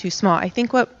making God too small. I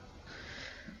think what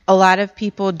a lot of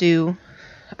people do,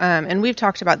 and we've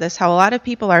talked about this, how a lot of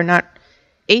people are not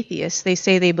atheists. They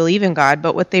say they believe in God,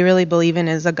 but what they really believe in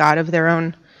is a God of their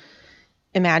own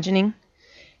imagining.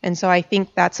 And so I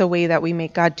think that's a way that we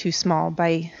make God too small,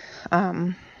 by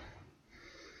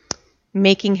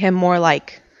making him more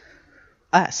like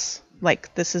us.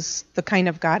 Like, this is the kind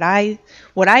of God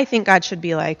what I think God should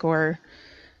be like, or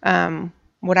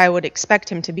what I would expect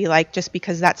him to be like, just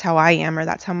because that's how I am, or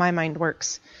that's how my mind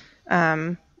works.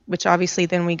 Which obviously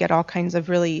then we get all kinds of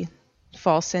really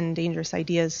false and dangerous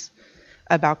ideas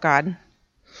about God.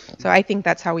 So I think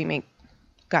that's how we make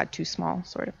God too small,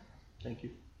 sort of. Thank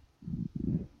you.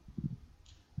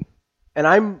 And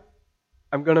I'm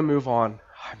going to move on.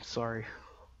 I'm sorry.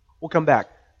 We'll come back.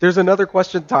 There's another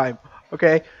question time,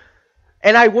 okay?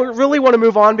 And I really want to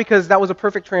move on because that was a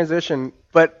perfect transition,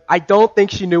 but I don't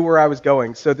think she knew where I was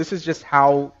going. So this is just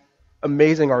how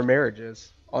amazing our marriage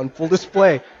is on full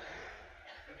display.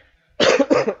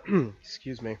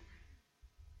 Excuse me.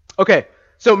 Okay,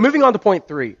 so moving on to point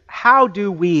 3. How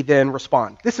do we then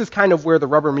respond? This is kind of where the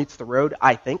rubber meets the road,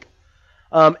 I think.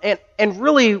 And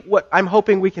really what I'm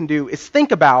hoping we can do is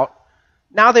think about,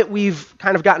 now that we've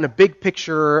kind of gotten a big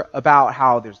picture about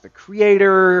how there's the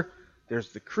Creator, there's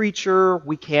the creature,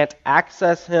 we can't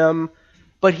access him,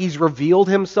 but he's revealed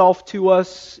himself to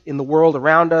us in the world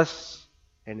around us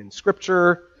and in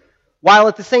Scripture, while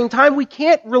at the same time we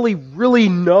can't really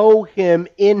know him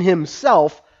in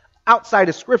himself outside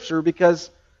of Scripture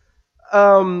because,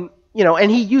 and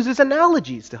he uses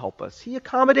analogies to help us. He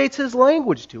accommodates his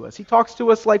language to us. He talks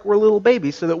to us like we're little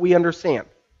babies so that we understand.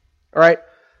 All right?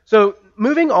 So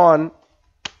moving on,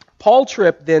 Paul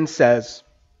Tripp then says,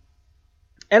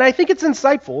 and I think it's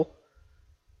insightful,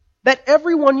 that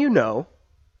everyone you know,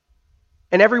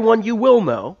 and everyone you will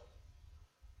know,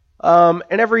 and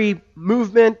every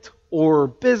movement or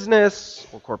business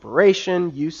or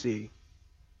corporation you see,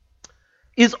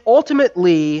 is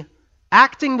ultimately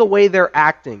acting the way they're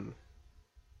acting,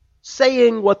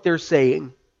 saying what they're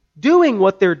saying, doing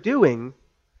what they're doing,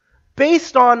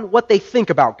 based on what they think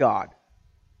about God.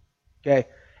 Okay?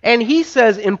 And he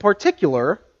says in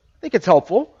particular, I think it's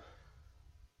helpful,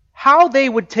 how they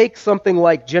would take something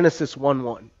like Genesis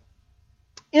 1:1.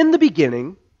 In the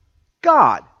beginning,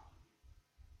 God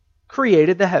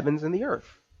created the heavens and the earth.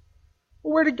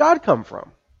 Well, where did God come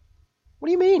from? What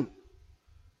do you mean?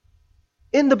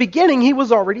 In the beginning, he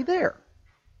was already there.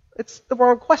 It's the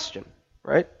wrong question,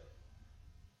 right?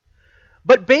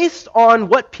 But based on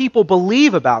what people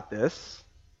believe about this,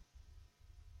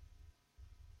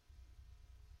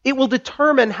 it will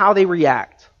determine how they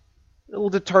react. It will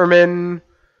determine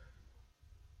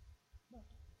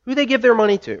who they give their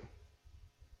money to,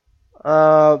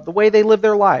 the way they live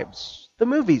their lives, the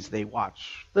movies they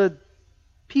watch, the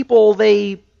people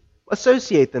they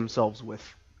associate themselves with.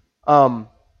 And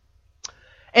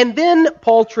then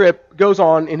Paul Tripp goes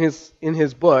on in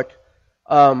his book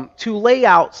to lay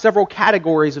out several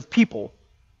categories of people,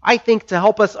 I think, to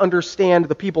help us understand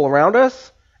the people around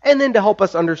us, and then to help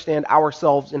us understand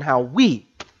ourselves and how we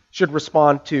should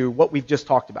respond to what we've just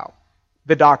talked about,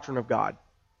 the doctrine of God.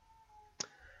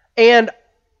 And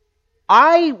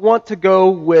I want to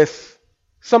go with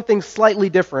something slightly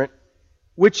different,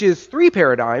 which is 3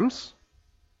 paradigms,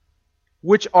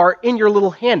 which are in your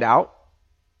little handout.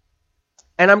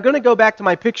 And I'm going to go back to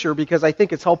my picture because I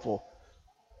think it's helpful.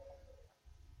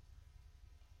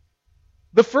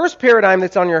 The first paradigm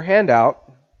that's on your handout,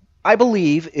 I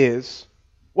believe, is,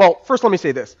 well, first let me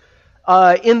say this.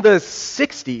 In the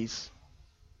 60s,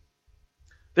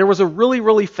 there was a really,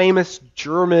 really famous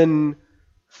German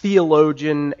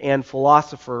theologian and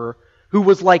philosopher who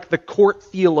was like the court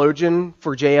theologian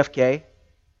for JFK.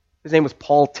 His name was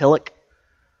Paul Tillich.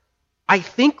 I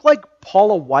think like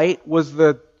Paula White was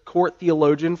the court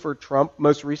theologian for Trump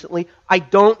most recently. I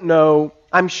don't know.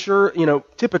 I'm sure,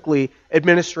 typically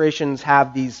administrations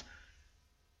have these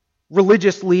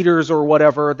religious leaders or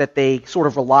whatever that they sort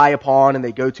of rely upon and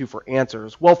they go to for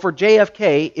answers. Well, for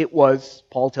JFK, it was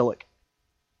Paul Tillich.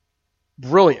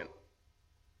 Brilliant.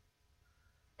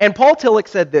 And Paul Tillich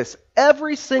said this: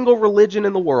 every single religion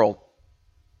in the world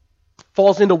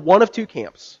falls into one of two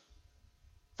camps.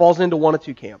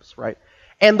 Right?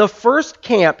 And the first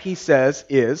camp, he says,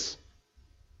 is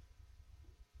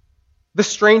the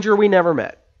stranger we never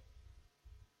met.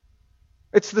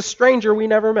 It's the stranger we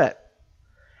never met.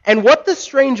 And what the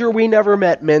stranger we never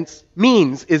met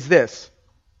means is this: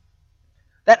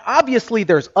 that obviously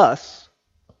there's us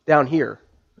down here,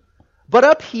 but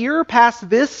up here past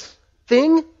this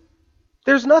thing,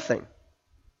 there's nothing.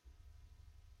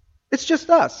 It's just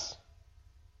us.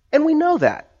 And we know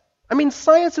that. I mean,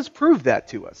 science has proved that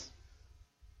to us.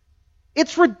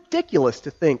 It's ridiculous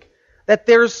to think that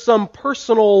there's some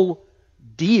personal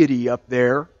deity up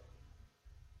there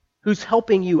who's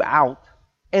helping you out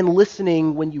and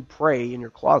listening when you pray in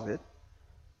your closet.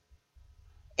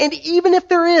 And even if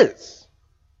there is,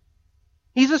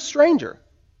 he's a stranger.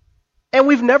 And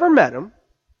we've never met him.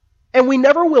 And we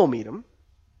never will meet him.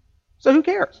 So who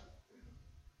cares?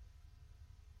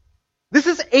 This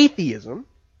is atheism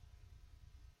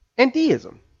and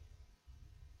deism.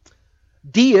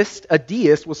 A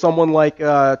deist was someone like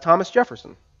Thomas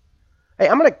Jefferson. Hey,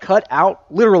 I'm going to cut out,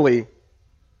 literally,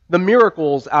 the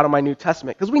miracles out of my New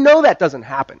Testament, because we know that doesn't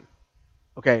happen.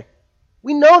 Okay?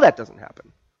 We know that doesn't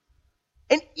happen.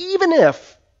 And even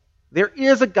if there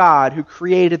is a God who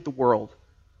created the world,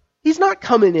 he's not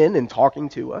coming in and talking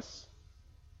to us.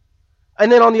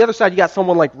 And then on the other side, you got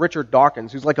someone like Richard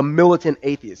Dawkins, who's like a militant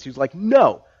atheist, who's like,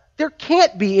 no, there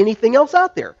can't be anything else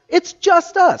out there. It's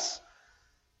just us.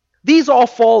 These all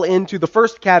fall into the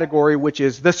first category, which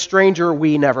is the stranger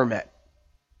we never met.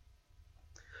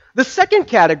 The second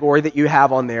category that you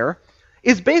have on there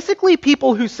is basically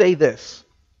people who say this: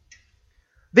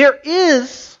 there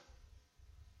is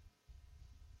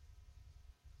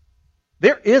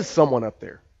someone up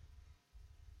there.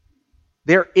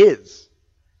 There is.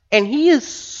 And he is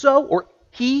so, or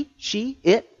he, she,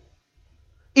 it,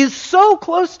 is so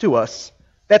close to us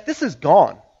that this is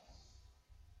gone.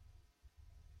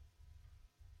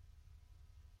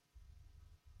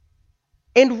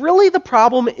 And really the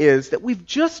problem is that we've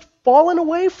just fallen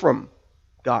away from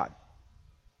God.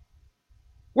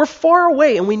 We're far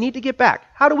away and we need to get back.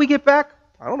 How do we get back?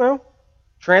 I don't know.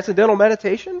 Transcendental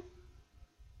meditation?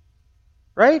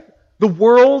 Right? The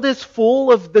world is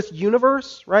full of this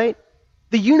universe, right?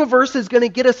 The universe is going to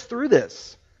get us through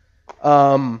this.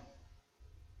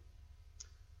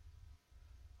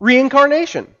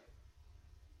 Reincarnation.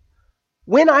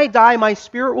 When I die, my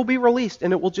spirit will be released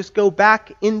and it will just go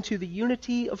back into the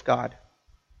unity of God.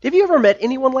 Have you ever met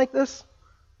anyone like this?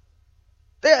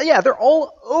 They're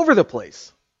all over the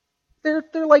place. They're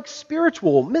like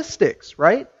spiritual mystics,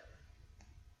 right?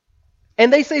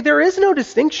 And they say there is no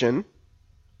distinction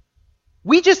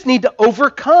We just need to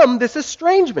overcome this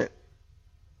estrangement.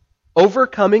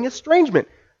 Overcoming estrangement.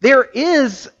 There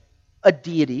is a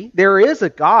deity, there is a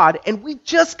God, and we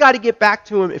just got to get back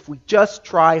to him if we just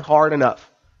try hard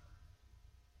enough.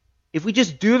 If we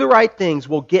just do the right things,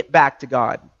 we'll get back to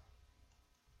God.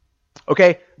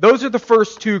 Okay, those are the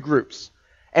first two groups.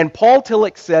 And Paul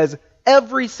Tillich says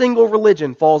every single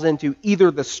religion falls into either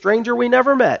the stranger we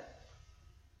never met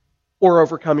or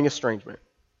overcoming estrangement.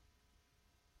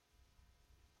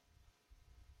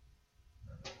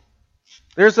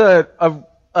 There's a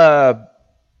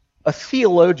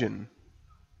theologian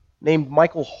named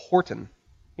Michael Horton.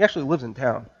 He actually lives in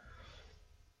town.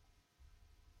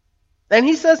 And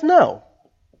he says no.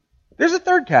 There's a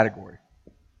third category.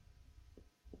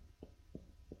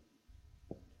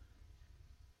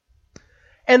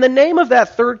 And the name of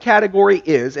that third category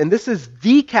is, and this is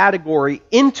the category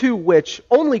into which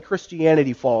only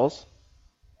Christianity falls,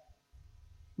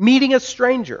 meeting a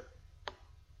stranger.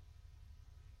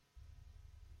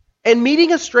 And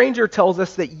meeting a stranger tells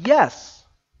us that yes,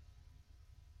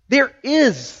 there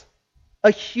is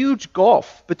a huge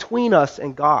gulf between us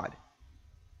and God.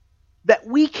 That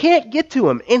we can't get to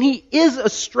him. And he is a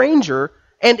stranger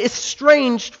and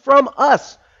estranged from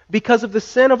us because of the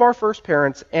sin of our first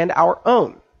parents and our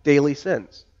own daily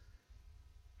sins.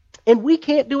 And we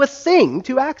can't do a thing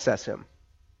to access him.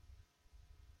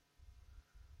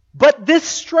 But this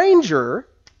stranger,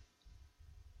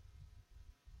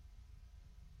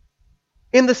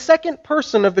 in the second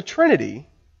person of the Trinity,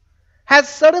 has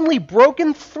suddenly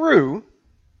broken through.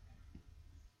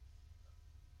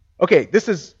 Okay.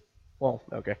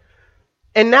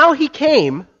 And now he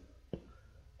came,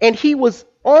 and he was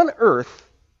on earth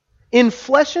in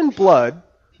flesh and blood,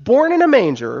 born in a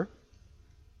manger.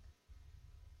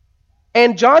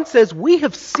 And John says, we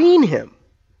have seen him.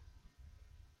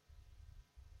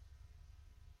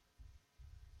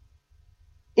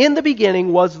 In the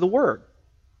beginning was the Word.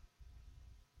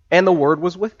 And the Word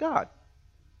was with God.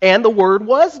 And the Word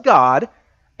was God.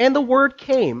 And the Word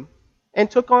came and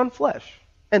took on flesh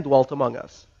and dwelt among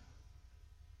us.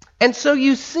 And so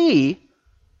you see,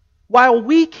 while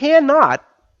we cannot,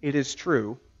 it is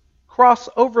true, cross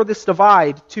over this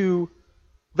divide to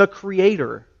the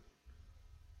Creator,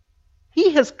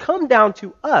 he has come down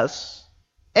to us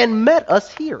and met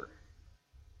us here.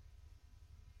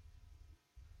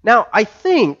 Now, I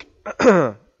think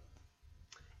it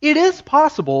is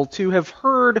possible to have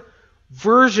heard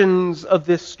versions of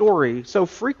this story so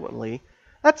frequently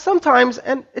that sometimes,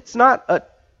 and it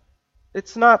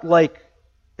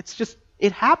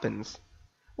happens.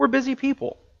 We're busy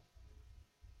people,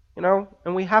 and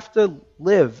we have to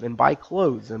live and buy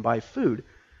clothes and buy food.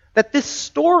 That this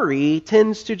story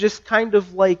tends to just kind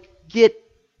of get,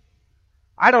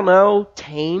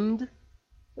 tamed.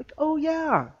 Like, oh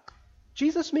yeah,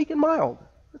 Jesus meek and mild.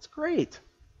 That's great.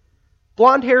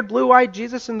 Blonde-haired, blue-eyed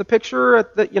Jesus in the picture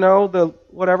at the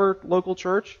whatever local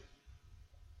church.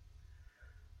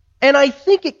 And I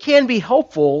think it can be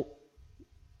helpful,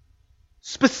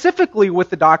 specifically with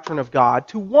the doctrine of God,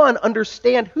 to one,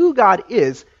 understand who God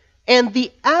is and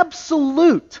the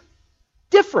absolute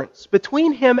difference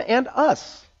between him and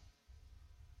us.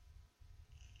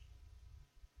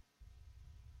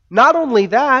 Not only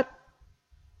that,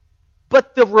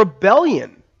 but the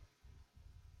rebellion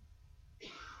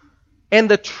and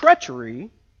the treachery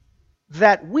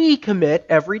that we commit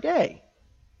every day.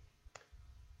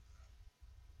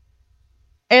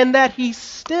 And that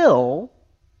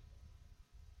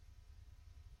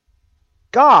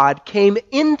God came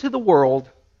into the world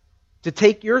to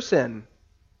take your sin.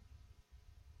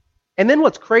 And then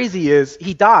what's crazy is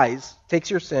he dies, takes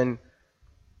your sin,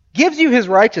 gives you his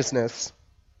righteousness,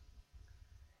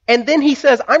 and then he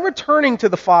says, I'm returning to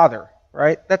the Father,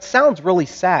 right? That sounds really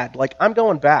sad, like I'm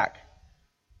going back.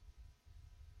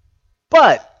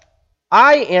 But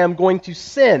I am going to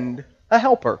send a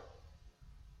helper.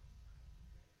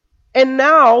 And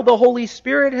now the Holy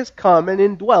Spirit has come and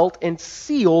indwelt and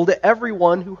sealed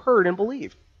everyone who heard and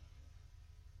believed.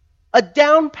 A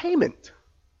down payment.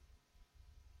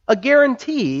 A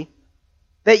guarantee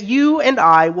that you and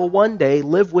I will one day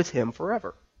live with him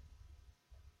forever.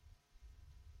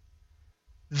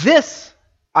 This,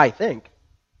 I think,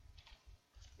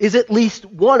 is at least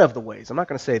one of the ways, I'm not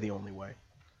going to say the only way,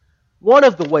 one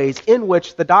of the ways in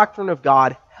which the doctrine of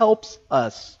God helps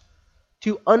us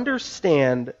to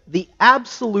understand the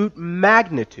absolute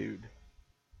magnitude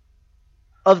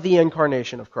of the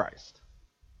incarnation of Christ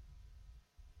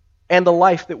and the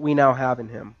life that we now have in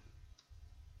him.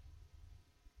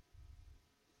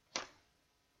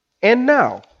 And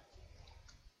now,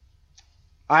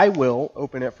 I will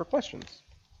open it for questions.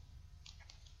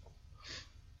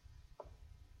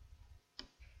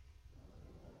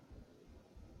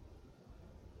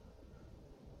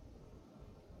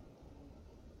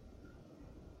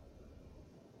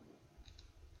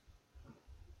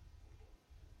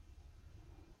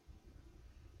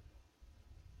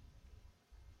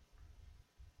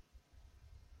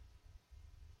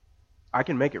 I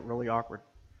can make it really awkward.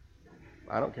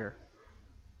 I don't care.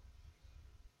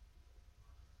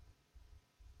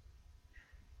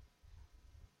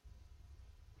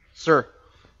 Sir,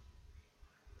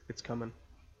 it's coming.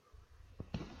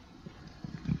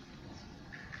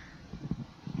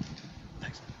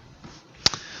 Thanks.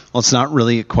 Well, it's not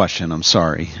really a question. I'm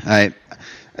sorry. I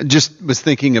just was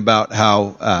thinking about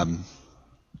how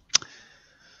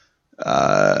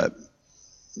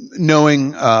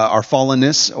knowing our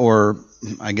fallenness, or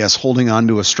I guess holding on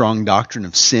to a strong doctrine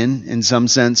of sin in some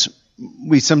sense,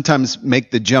 we sometimes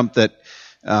make the jump that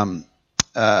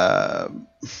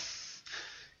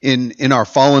in our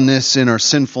fallenness, in our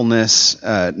sinfulness,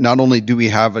 not only do we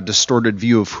have a distorted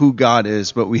view of who God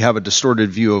is, but we have a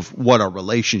distorted view of what our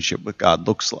relationship with God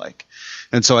looks like.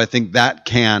 And so I think that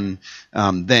can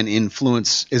then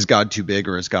influence, is God too big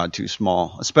or is God too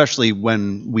small? Especially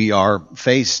when we are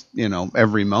faced,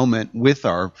 every moment with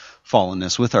our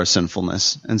fallenness, with our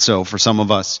sinfulness. And so for some of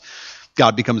us,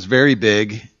 God becomes very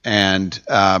big, and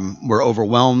we're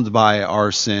overwhelmed by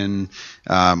our sin.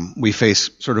 We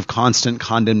face sort of constant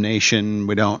condemnation.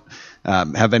 We don't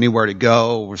have anywhere to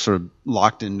go. We're sort of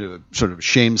locked into a sort of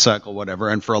shame cycle, whatever.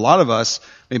 And for a lot of us,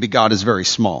 maybe God is very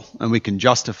small, and we can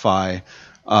justify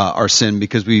our sin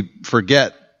because we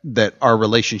forget that our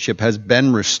relationship has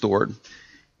been restored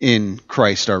in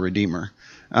Christ our Redeemer,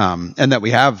 and that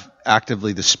we have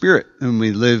actively the Spirit whom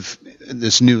we live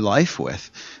this new life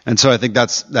with. And so I think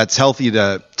that's healthy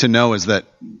to know, is that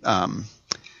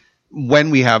when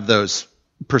we have those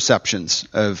perceptions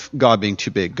of God being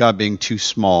too big, God being too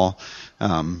small,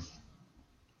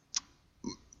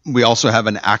 we also have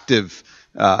an active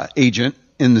agent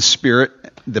in the Spirit,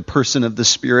 the person of the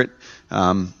Spirit,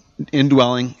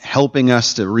 indwelling, helping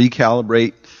us to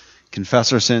recalibrate,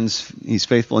 confess our sins. He's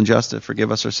faithful and just to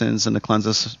forgive us our sins and to cleanse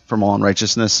us from all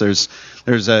unrighteousness. There's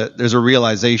a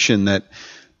realization that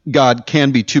God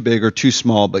can be too big or too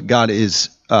small, but God is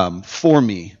for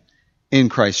me in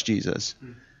Christ Jesus.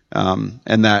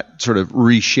 And that sort of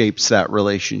reshapes that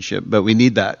relationship. But we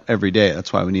need that every day.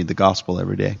 That's why we need the gospel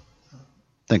every day.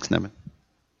 Thanks, Nevin.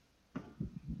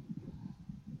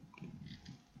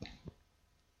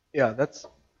 Yeah, that's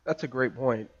a great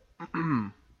point.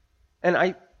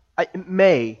 And it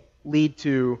may lead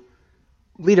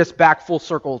us back full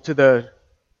circle to the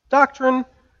doctrine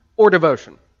or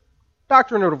devotion.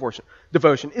 Doctrine or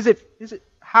devotion. Is it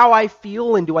how I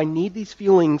feel, and do I need these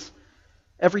feelings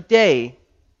every day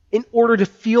in order to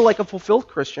feel like a fulfilled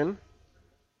Christian?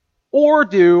 Or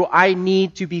do I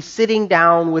need to be sitting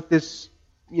down with this,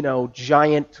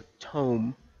 giant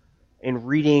tome and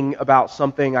reading about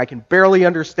something I can barely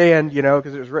understand,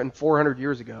 because it was written 400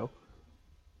 years ago?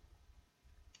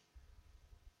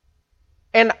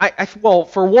 And well,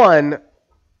 for one,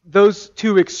 those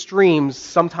two extremes,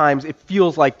 sometimes it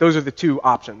feels like those are the two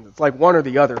options. It's like one or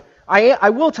the other. I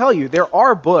will tell you, there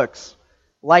are books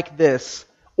like this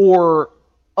or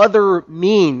other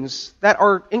means that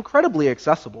are incredibly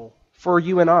accessible for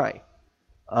you and I,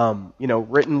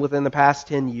 written within the past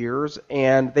 10 years,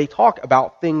 and they talk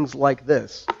about things like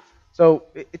this. So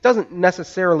it doesn't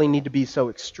necessarily need to be so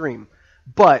extreme.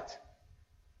 But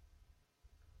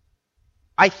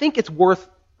I think it's worth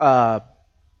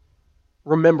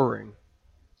remembering,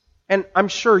 and I'm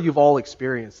sure you've all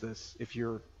experienced this if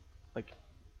you're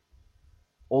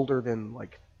older than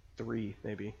 3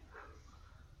 maybe,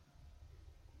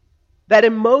 that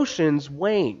emotions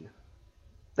wane.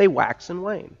 They wax and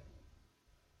wane.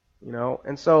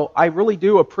 And so I really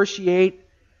do appreciate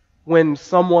when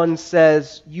someone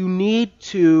says you need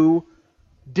to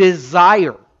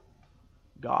desire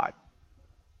God.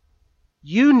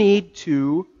 You need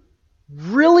to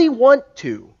really want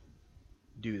to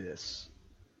do this.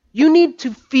 You need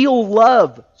to feel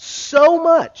love so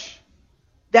much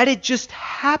that it just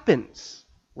happens,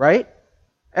 right?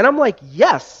 And I'm like,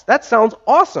 yes, that sounds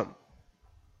awesome.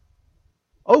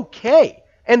 Okay.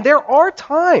 And there are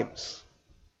times,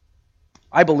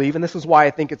 I believe, and this is why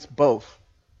I think it's both,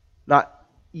 not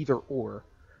either or.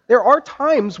 There are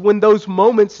times when those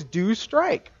moments do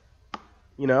strike.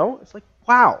 It's like,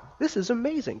 wow, this is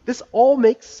amazing. This all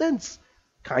makes sense,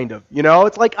 kind of.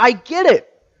 It's like, I get it.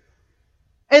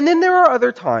 And then there are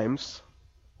other times,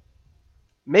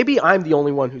 maybe I'm the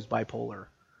only one who's bipolar,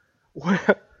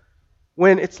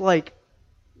 when it's like,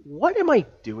 what am I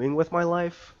doing with my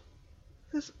life?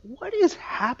 What is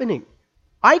happening?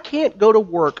 I can't go to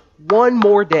work one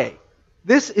more day.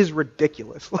 This is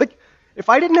ridiculous. If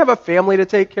I didn't have a family to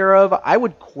take care of, I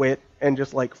would quit and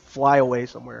just fly away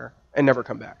somewhere and never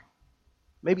come back.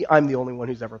 Maybe I'm the only one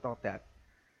who's ever thought that.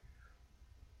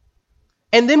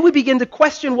 And then we begin to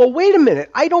question, well, wait a minute,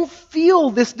 I don't feel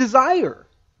this desire.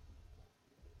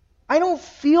 I don't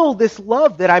feel this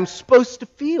love that I'm supposed to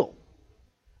feel.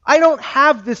 I don't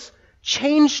have this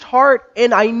changed heart,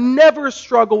 and I never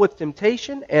struggle with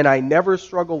temptation, and I never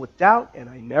struggle with doubt, and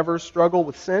I never struggle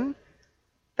with sin.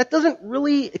 That doesn't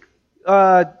really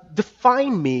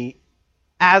define me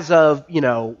as of,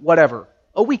 whatever,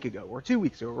 a week ago, or 2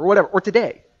 weeks ago, or whatever, or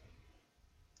today.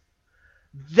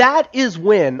 That is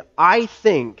when I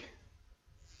think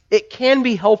it can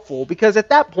be helpful, because at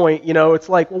that point, it's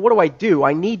like, well, what do I do?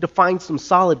 I need to find some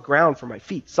solid ground for my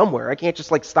feet somewhere. I can't just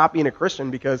stop being a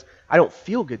Christian because I don't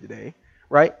feel good today,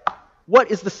 right? What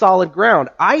is the solid ground?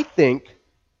 I think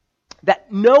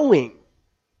that knowing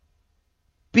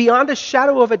beyond a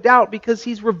shadow of a doubt, because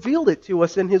he's revealed it to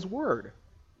us in his word,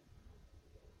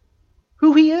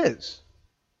 who he is,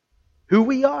 who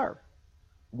we are,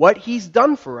 what he's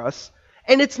done for us,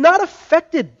 and it's not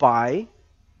affected by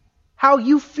how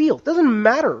you feel. It doesn't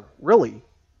matter, really,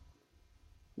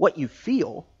 what you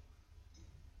feel.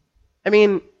 I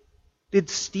mean, did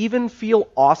Stephen feel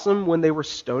awesome when they were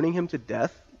stoning him to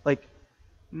death?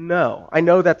 No. I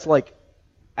know that's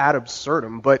ad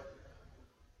absurdum, but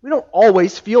we don't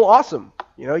always feel awesome.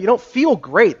 You don't feel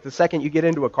great the second you get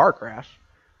into a car crash.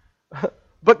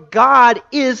 But God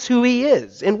is who he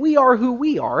is, and we are who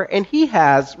we are, and he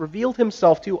has revealed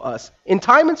himself to us in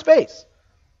time and space,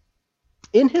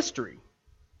 in history.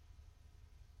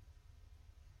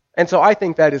 And so I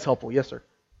think that is helpful. Yes, sir.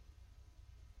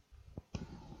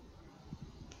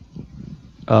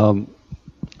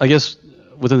 I guess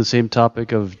within the same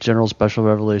topic of general special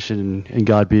revelation and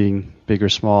God being big or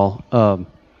small,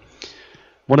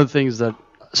 one of the things that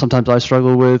sometimes I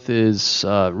struggle with is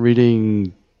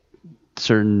reading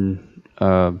certain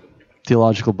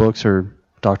theological books or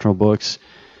doctrinal books.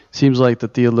 Seems like the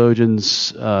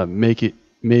theologians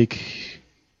make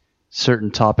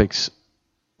certain topics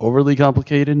overly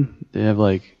complicated. They have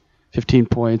 15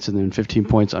 points and then 15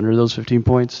 points under those 15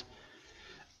 points.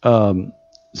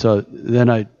 So then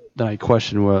I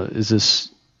question, well, is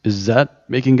that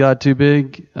making God too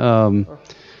big? And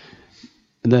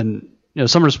then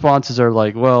some responses are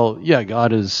like, well, yeah,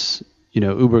 God is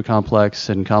uber complex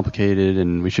and complicated,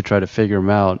 and we should try to figure him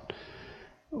out,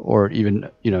 or even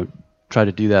try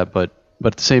to do that. But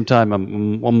at the same time,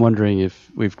 I'm wondering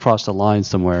if we've crossed a line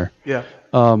somewhere. Yeah.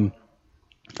 Are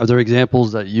there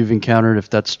examples that you've encountered, if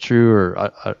that's true, or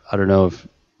I don't know if...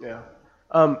 Yeah.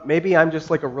 Maybe I'm just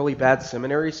a really bad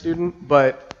seminary student,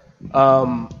 but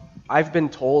I've been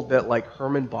told that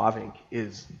Herman Bavinck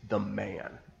is the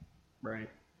man, right?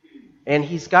 And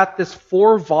he's got this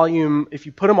 4-volume, if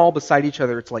you put them all beside each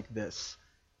other, it's like this.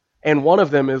 And one of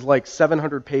them is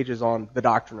 700 pages on the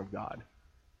doctrine of God.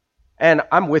 And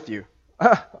I'm with you.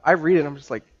 I read it and I'm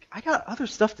just I got other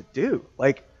stuff to do.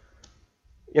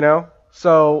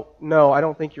 So, no, I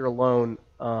don't think you're alone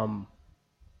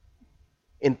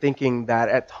in thinking that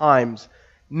at times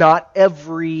not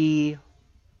every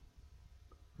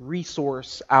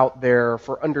resource out there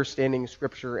for understanding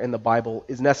Scripture and the Bible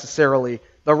is necessarily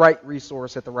the right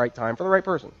resource at the right time for the right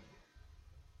person.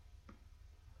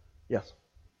 Yes?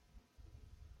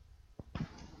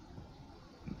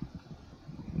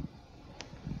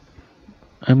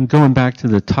 I'm going back to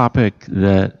the topic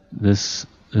that this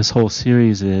whole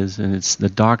series is, and it's the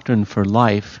doctrine for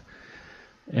life.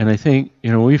 And I think,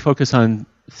 we focus on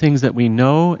things that we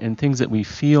know and things that we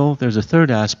feel. There's a third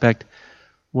aspect,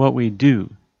 what we do,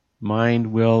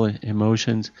 mind, will,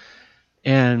 emotions.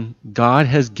 And God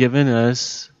has given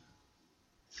us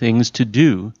things to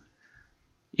do,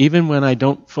 even when I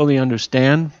don't fully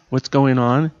understand what's going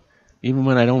on, even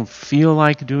when I don't feel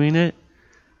like doing it.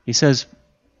 He says,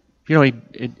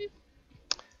 it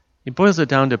boils it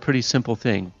down to a pretty simple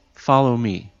thing. Follow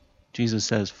me. Jesus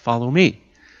says, follow me.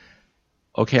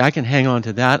 Okay, I can hang on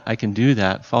to that. I can do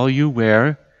that. Follow you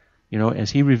where? As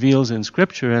he reveals in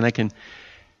Scripture, and I can,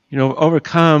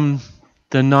 overcome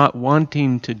the not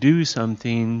wanting to do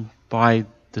something by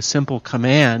the simple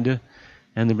command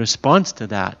and the response to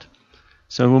that.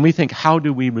 So when we think, how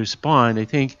do we respond? I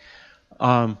think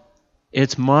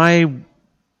it's my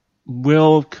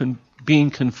will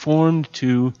being conformed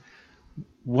to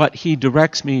what he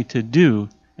directs me to do,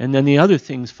 and then the other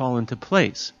things fall into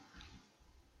place.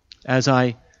 As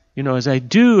I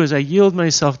yield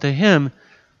myself to him,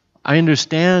 I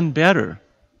understand better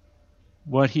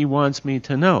what he wants me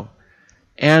to know.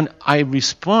 And I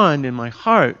respond in my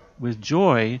heart with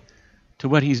joy to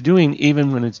what he's doing,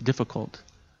 even when it's difficult.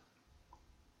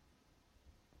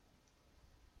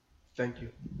 Thank you.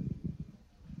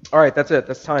 All right, that's it.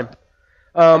 That's time.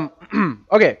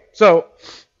 Okay, so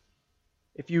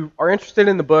if you are interested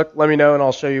in the book, let me know and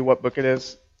I'll show you what book it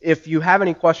is. If you have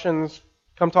any questions,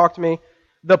 come talk to me.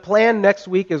 The plan next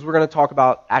week is we're going to talk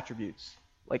about attributes.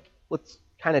 Like, let's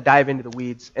kind of dive into the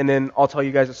weeds, and then I'll tell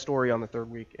you guys a story on the third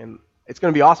week, and it's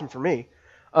going to be awesome for me.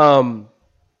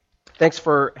 Thanks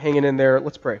for hanging in there.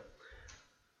 Let's pray.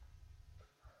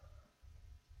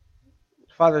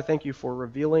 Father, thank you for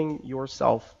revealing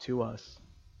yourself to us.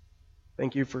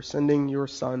 Thank you for sending your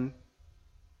Son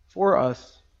for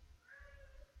us.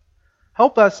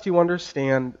 Help us to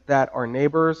understand that our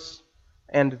neighbors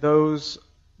and those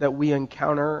that we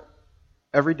encounter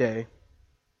every day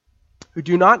who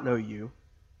do not know you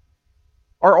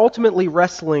are ultimately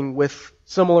wrestling with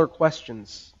similar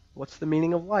questions. What's the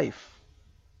meaning of life?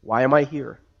 Why am I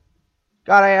here?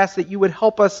 God, I ask that you would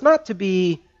help us not to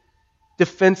be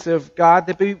defensive, God,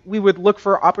 that we would look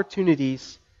for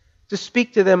opportunities to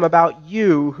speak to them about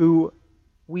you, who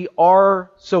we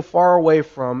are so far away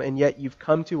from, and yet you've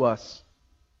come to us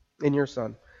in your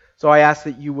Son. So I ask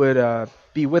that you would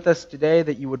be with us today,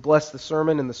 that you would bless the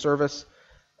sermon and the service,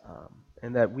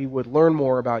 and that we would learn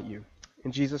more about you.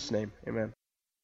 In Jesus' name, amen.